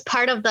what? I was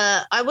part of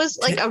I was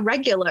like a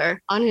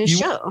regular on his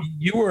show.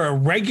 You were a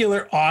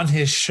regular on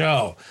his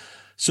show.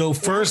 So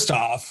first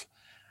off,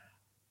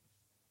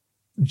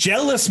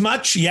 jealous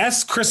much?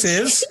 Yes, Chris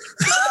is.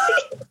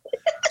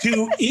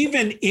 To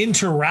even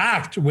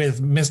interact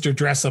with Mr.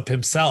 Dress Up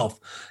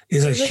himself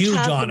is a huge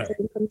honor.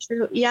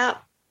 Yeah.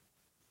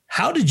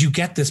 How did you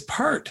get this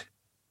part?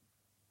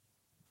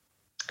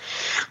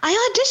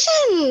 I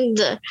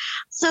auditioned.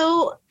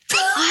 So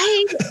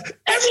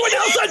everyone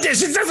else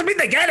auditions doesn't mean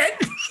they get it.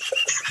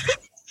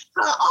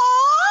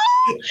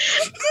 Oh, this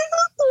is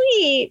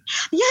sweet.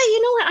 Yeah,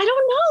 you know what? I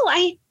don't know.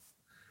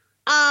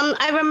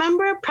 I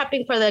remember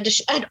prepping for the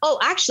audition. And,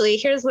 actually,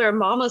 here's where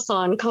Mama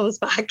San comes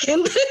back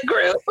in the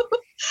group.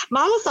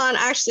 Mama San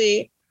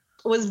actually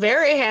was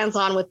very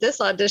hands-on with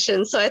this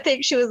audition. So I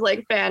think she was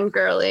like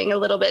fangirling a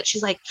little bit.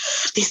 She's like,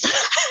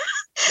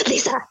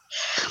 Lisa.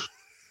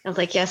 I was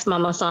like, yes,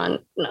 Mama San.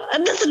 No,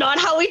 that's not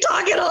how we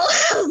talk at all.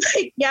 I was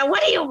like, yeah,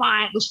 what do you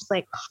want? And she's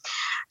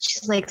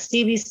like,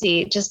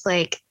 CBC, just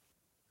like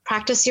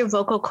practice your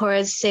vocal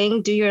cords,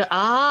 sing, do your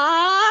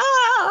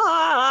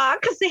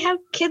because they have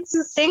kids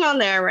who sing on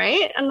there,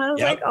 right? And I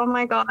was like, oh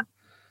my God.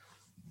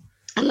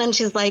 And then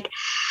she's like,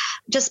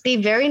 just be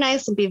very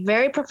nice and be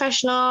very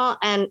professional.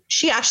 And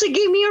she actually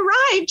gave me a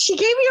ride. She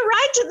gave me a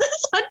ride to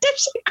this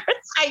audition.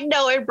 I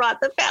know it brought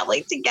the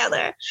family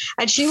together.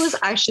 And she was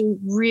actually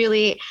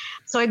really,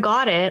 so I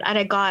got it and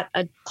I got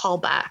a call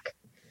back.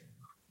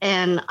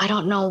 And I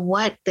don't know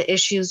what the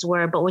issues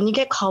were, but when you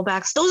get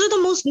callbacks, those are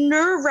the most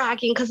nerve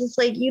wracking because it's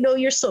like, you know,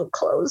 you're so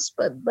close,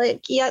 but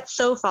like yet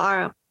so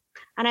far.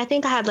 And I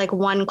think I had like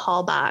one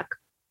callback.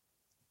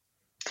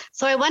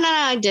 So I went and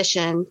I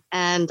auditioned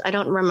and I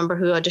don't remember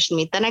who auditioned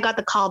me. Then I got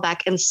the call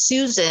back and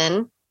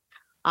Susan,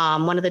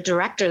 one of the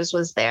directors,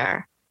 was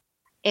there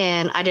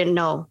and I didn't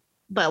know.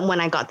 But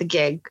when I got the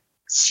gig,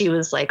 she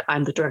was like,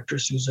 I'm the director,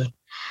 Susan.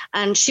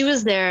 And she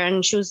was there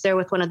and she was there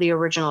with one of the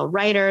original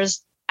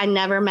writers. I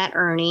never met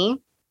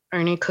Ernie.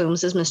 Ernie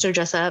Coombs is Mr.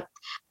 Dress Up.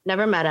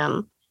 Never met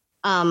him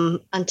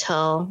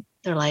until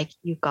they're like,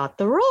 you got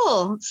the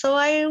role. So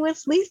I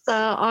was Lisa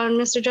on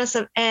Mr. Dress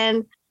Up.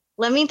 And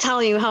let me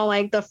tell you how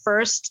like the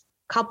first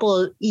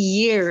couple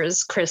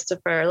years,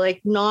 Christopher,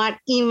 like not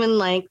even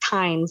like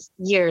times,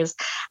 years,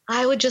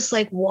 I would just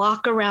like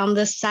walk around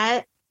the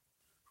set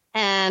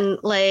and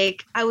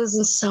like I was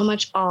in so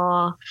much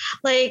awe.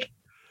 Like,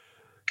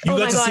 you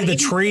got to see the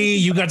tree.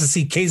 You got to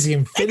see Casey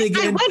and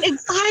Finnegan. I went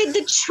inside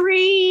the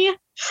tree.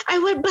 I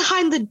went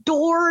behind the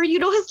door. You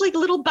know, his like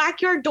little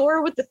backyard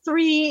door with the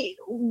 3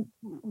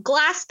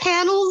 glass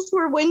panels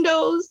for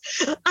windows.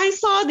 I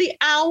saw the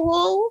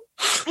owl.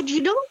 And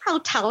you know how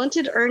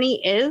talented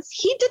Ernie is?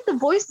 He did the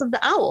voice of the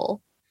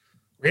owl.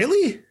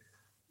 Really?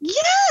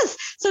 Yes.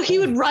 So he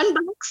would run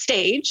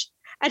backstage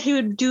and he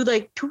would do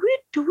like tweet,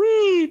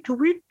 tweet,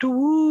 tweet,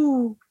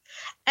 tweet.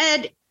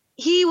 And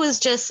he was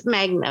just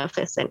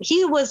magnificent.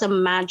 He was a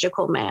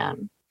magical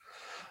man.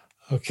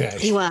 Okay.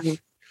 He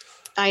was.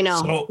 I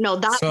know.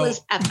 That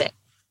was epic.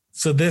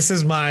 So this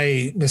is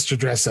my Mr.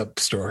 Dress Up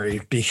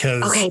story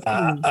because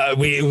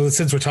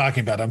since we're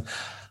talking about him,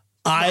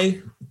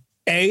 I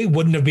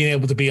wouldn't have been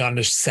able to be on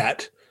the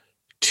set.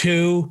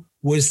 2,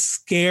 was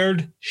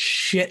scared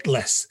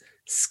shitless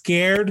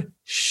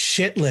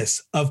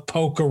of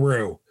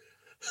Pokeroo.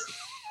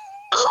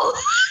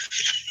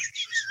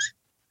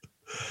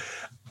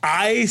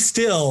 I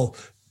still,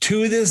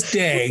 to this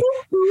day,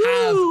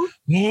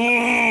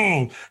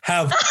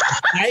 have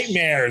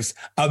nightmares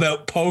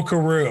about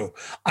Pokeroo.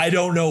 I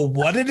don't know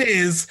what it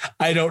is.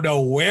 I don't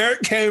know where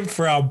it came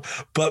from,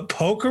 but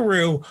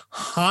Pokeroo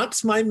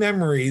haunts my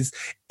memories.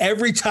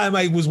 Every time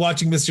I was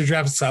watching Mr.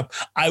 Dress Up,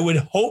 I would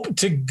hope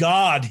to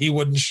God he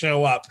wouldn't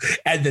show up.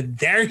 And then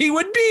there he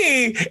would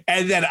be.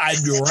 And then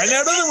I'd run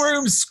out of the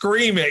room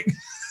screaming.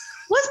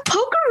 Was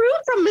Pokeroo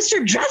from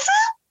Mr. Dress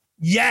Up?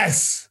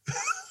 Yes.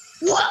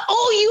 What?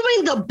 Oh, you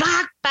mean the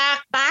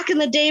back in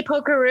the day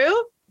Pokeroo?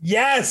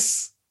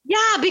 Yes.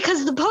 Yeah,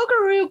 because the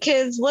Pokeroo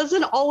kids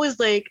wasn't always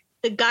like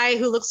the guy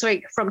who looks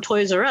like from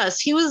Toys R Us.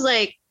 He was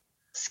like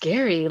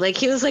scary. Like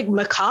he was like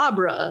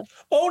macabre.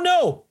 Oh,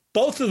 no.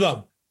 Both of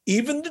them.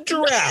 Even the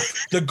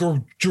giraffe, the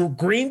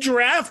green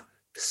giraffe,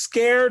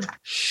 scared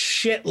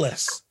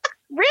shitless.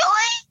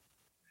 Really?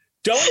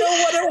 Don't know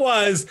what it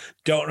was.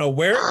 Don't know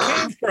where it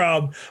came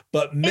from.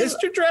 But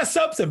Mr. Dress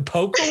Ups and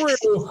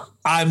Pokeroo,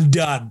 I'm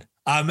done.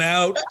 I'm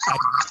out. I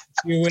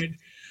do it.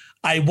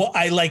 I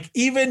like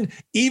even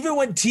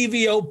when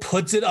TVO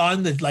puts it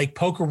on the like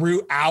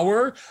Pokeroo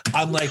hour,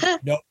 I'm like,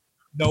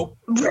 nope.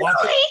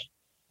 Really?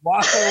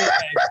 Walk away.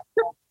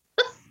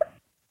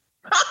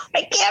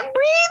 I can't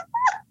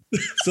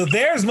breathe. So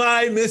there's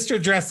my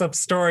Mr. Dress Up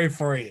story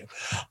for you.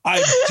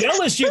 I'm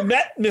jealous you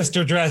met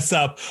Mr. Dress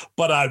Up,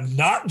 but I'm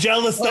not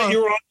jealous that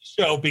you were on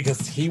the show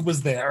because he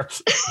was there.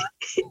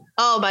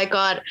 Oh my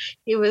God.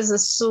 He was a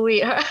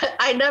sweetheart.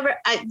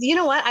 You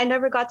know what? I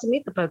never got to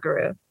meet the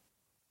Pokeroo.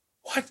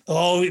 What?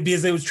 Oh,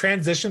 because it was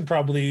transitioned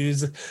probably.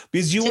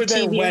 Because you were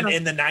there when,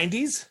 in the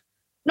 90s?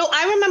 No,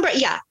 I remember.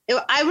 Yeah.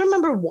 I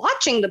remember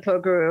watching the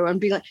Pokeroo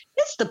and being like,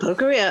 it's the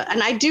Pokeroo.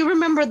 And I do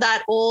remember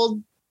that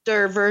older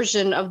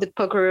version of the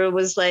Pokeroo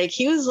was like,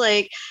 he was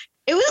like,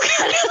 it was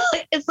kind of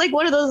like, it's like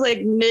one of those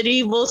like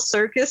medieval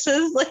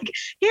circuses, like,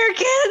 here,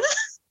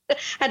 kids.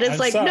 And it's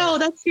like, no,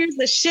 that scares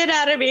the shit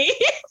out of me.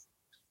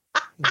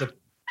 The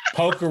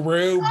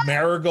Pokeroo,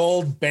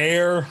 Marigold,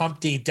 Bear,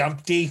 Humpty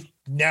Dumpty.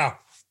 No.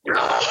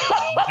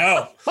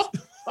 No.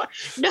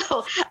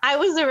 No, I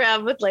was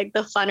around with like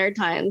the funner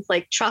times,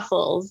 like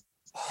Truffles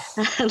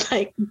and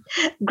like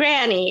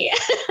Granny.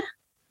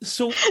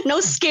 So no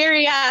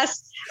scary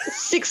ass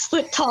 6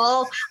 foot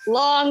tall,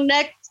 long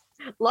necked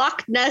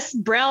Loch Ness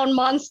brown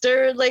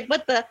monster. Like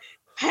what the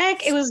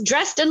heck? It was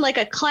dressed in like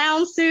a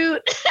clown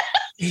suit.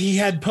 He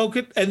had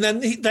polka, and then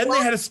they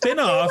had a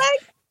spin-off.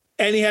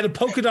 And he had a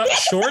polka dot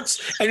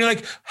shorts. And you're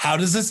like, how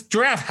does this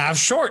giraffe have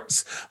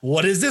shorts?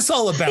 What is this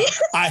all about?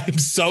 I'm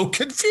so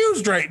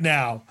confused right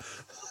now.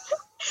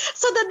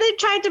 So then they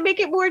tried to make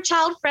it more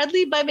child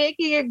friendly by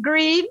making it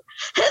green,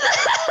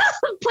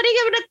 putting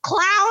him in a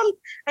clown,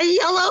 a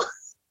yellow.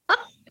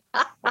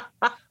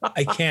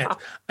 I can't.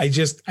 I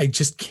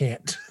just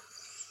can't.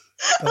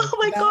 Oh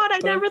my God, I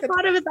never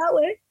thought of it that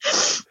way.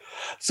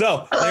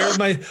 So there's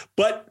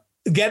but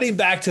getting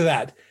back to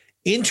that.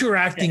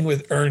 Interacting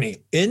with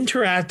Ernie,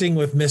 interacting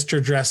with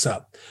Mr. Dress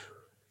Up.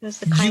 It was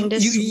the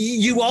kindest.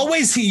 You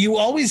always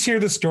hear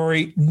the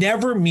story.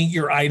 Never meet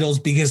your idols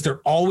because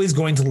they're always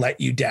going to let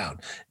you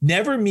down.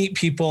 Never meet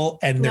people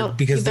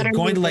because they're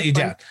going to let you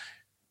down.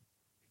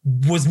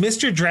 Was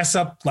Mr. Dress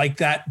Up like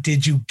that?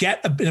 Did you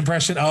get an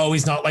impression? Oh,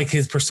 he's not like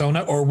his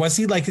persona, or was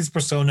he like his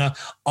persona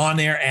on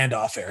air and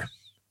off air?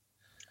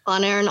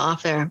 On air and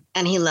off air,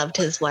 and he loved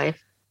his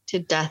wife to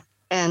death,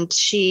 and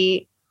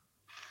she.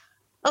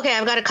 Okay,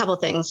 I've got a couple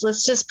things.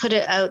 Let's just put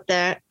it out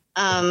there.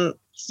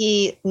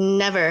 He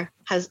never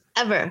has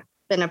ever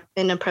been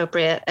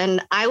inappropriate.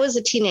 And I was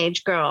a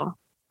teenage girl.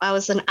 I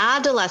was an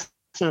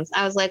adolescent.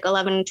 I was like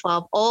 11 and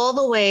 12 all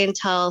the way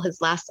until his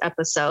last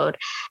episode.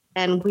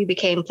 And we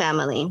became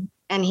family.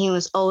 And he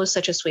was always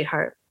such a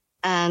sweetheart.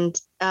 And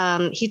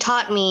he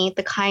taught me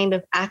the kind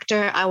of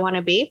actor I want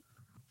to be.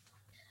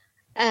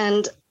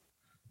 And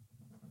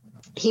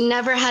he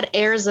never had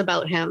airs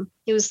about him.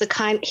 He was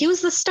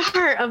the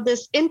star of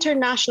this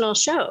international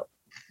show.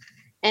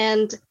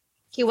 And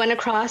he went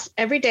across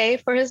every day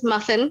for his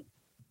muffin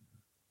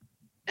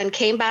and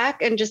came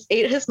back and just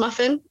ate his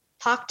muffin,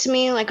 talked to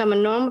me like I'm a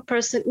normal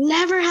person,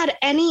 never had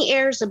any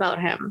airs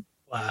about him.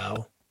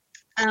 Wow.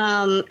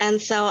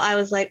 And so I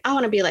was like, I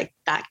want to be like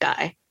that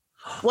guy.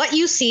 What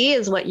you see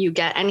is what you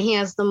get. And he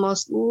has the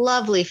most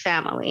lovely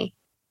family.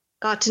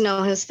 Got to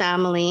know his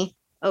family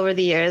over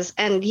the years.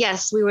 And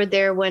yes, we were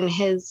there when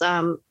his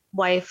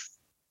wife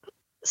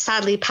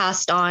sadly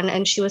passed on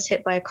and she was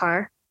hit by a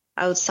car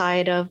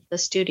outside of the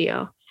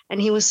studio.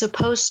 And he was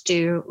supposed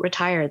to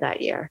retire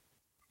that year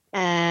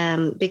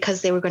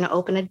because they were going to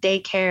open a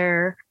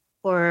daycare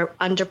for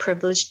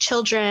underprivileged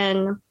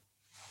children.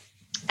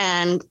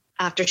 And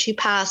after she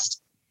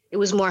passed, it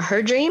was more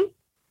her dream.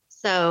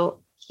 So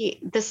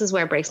this is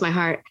where it breaks my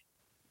heart.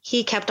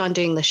 he kept on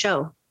doing the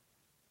show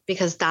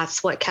because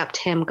that's what kept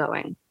him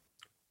going.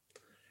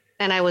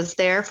 And I was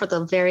there for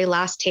the very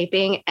last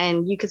taping,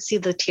 and you could see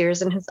the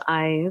tears in his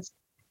eyes.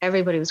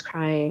 Everybody was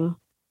crying.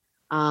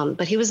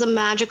 But he was a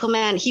magical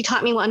man. He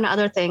taught me one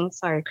other thing.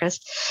 Sorry, Chris.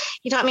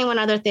 He taught me one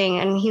other thing.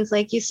 And he's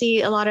like, you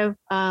see, a lot of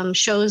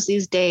shows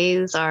these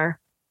days are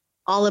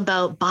all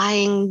about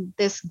buying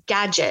this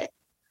gadget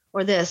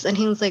or this. And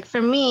he was like,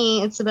 for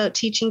me, it's about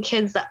teaching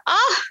kids that,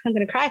 I'm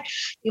going to cry.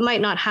 You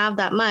might not have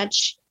that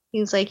much.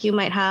 He's like, you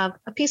might have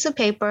a piece of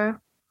paper,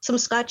 some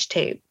Scotch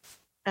tape,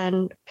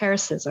 and a pair of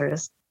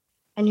scissors.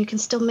 And you can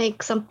still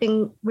make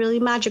something really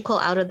magical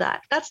out of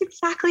that. That's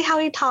exactly how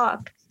he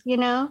talked, you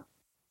know?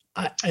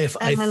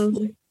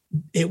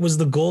 It was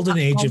the golden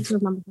age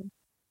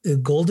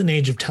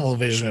of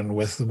television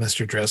with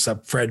Mr. Dress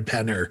Up, Fred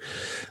Penner.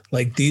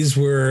 Like, these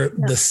were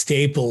the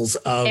staples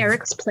of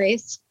Eric's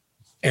Place.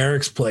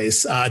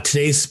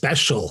 Today's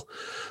Special.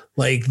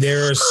 Like,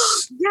 there's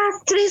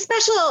yes, Today's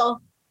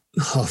Special.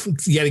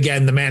 Yet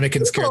again, the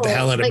mannequin scared the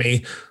hell out of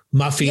me.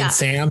 Muffy and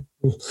Sam.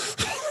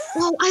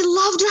 Well, I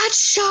loved that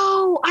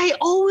show. I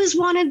always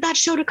wanted that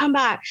show to come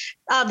back.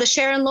 The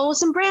Sharon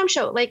Lois and Bram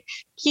show. Like,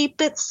 keep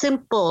it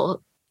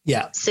simple.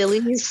 Yeah.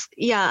 Sillies.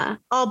 Yeah.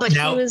 Oh, but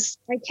now,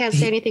 I can't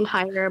say anything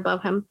higher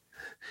above him.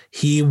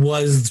 He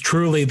was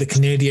truly the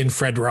Canadian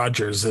Fred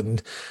Rogers.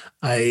 And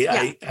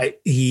he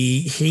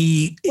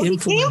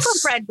influenced. He came from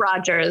Fred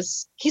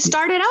Rogers. He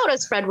started out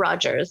as Fred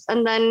Rogers,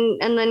 and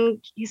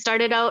then he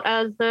started out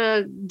as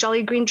the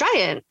Jolly Green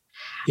Giant.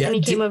 Yeah. And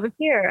he came over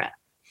here.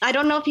 I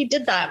don't know if he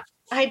did that.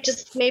 I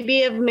just maybe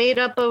have made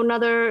up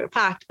another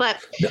fact,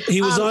 but he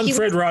was on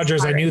Fred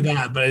Rogers. I knew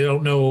that, but I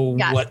don't know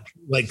what,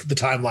 like, the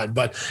timeline,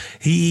 but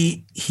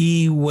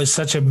he was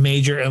such a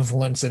major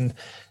influence. And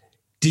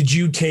did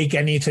you take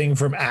anything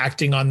from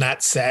acting on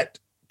that set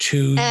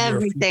to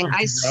everything?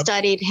 I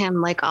studied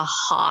him like a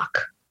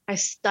hawk.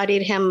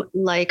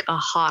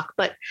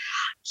 But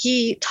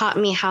he taught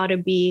me how to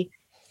be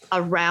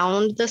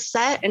around the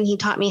set, and he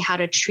taught me how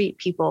to treat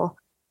people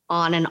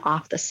on and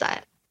off the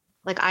set.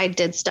 Like, I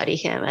did study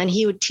him, and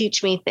he would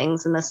teach me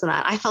things and this and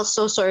that. I felt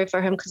so sorry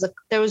for him because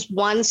there was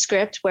one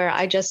script where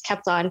I just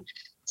kept on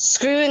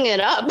screwing it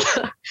up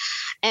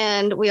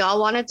and we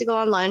all wanted to go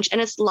on lunch, and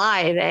it's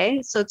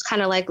live, so it's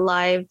kind of like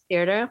live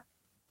theater.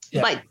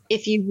 Yeah. But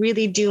if you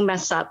really do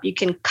mess up, you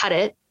can cut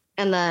it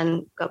and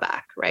then go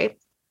back, right?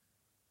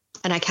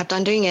 And I kept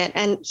on doing it,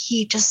 and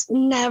he just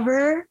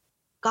never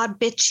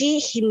got bitchy.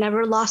 He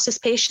never lost his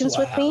patience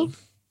with me.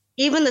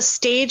 Even the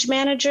stage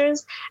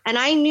managers. And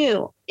I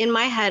knew in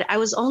my head, I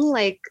was only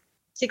like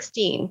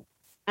 16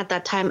 at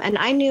that time. And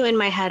I knew in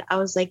my head, I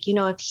was like,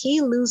 if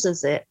he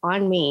loses it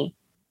on me,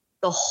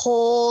 the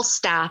whole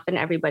staff and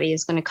everybody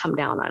is going to come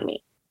down on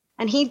me.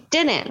 And he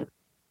didn't,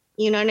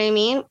 you know what I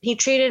mean? He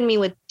treated me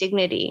with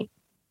dignity.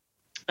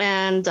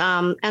 And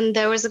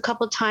there was a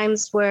couple of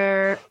times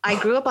where I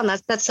grew up on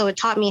that set, so it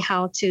taught me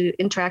how to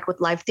interact with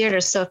live theater.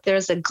 So if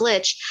there's a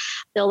glitch,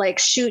 they'll like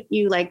shoot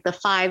you like the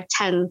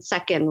 5-10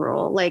 second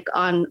rule, like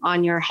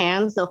on your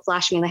hands. They'll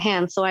flash me in the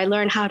hand. So I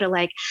learned how to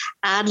like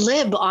ad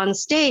lib on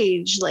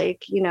stage,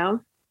 like,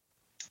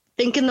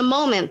 think in the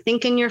moment,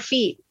 think in your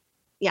feet.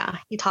 Yeah,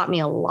 he taught me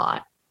a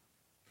lot.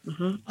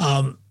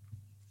 Mm-hmm.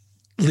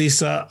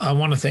 Lisa, I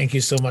want to thank you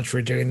so much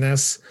for doing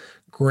this.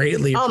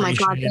 Greatly appreciate it. Oh my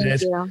God,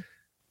 thank you.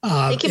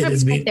 Thank you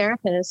for being a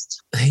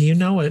therapist. You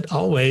know it,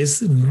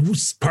 always.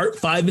 Part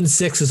 5 and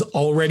 6 is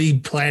already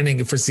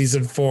planning for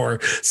season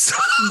 4. So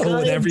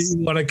whenever you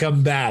want to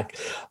come back.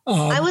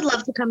 I would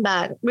love to come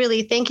back.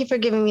 Really. Thank you for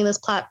giving me this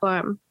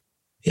platform.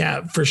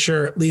 Yeah, for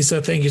sure.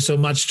 Lisa, thank you so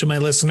much. To my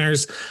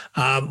listeners.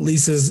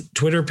 Lisa's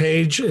Twitter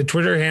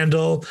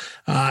handle,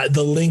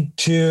 the link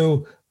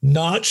to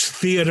Notch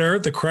Theater,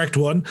 the correct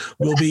one,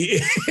 will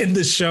be in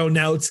the show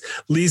notes.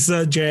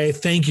 Lisa J,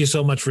 thank you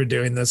so much for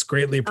doing this.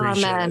 Greatly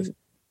appreciate it.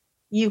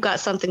 You've got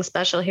something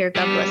special here.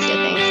 God bless you.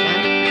 Thanks,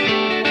 man.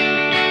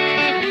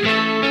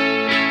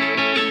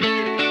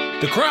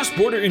 The Cross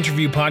Border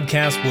Interview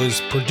podcast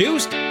was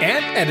produced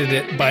and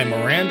edited by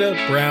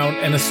Miranda Brown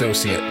and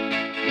Associate.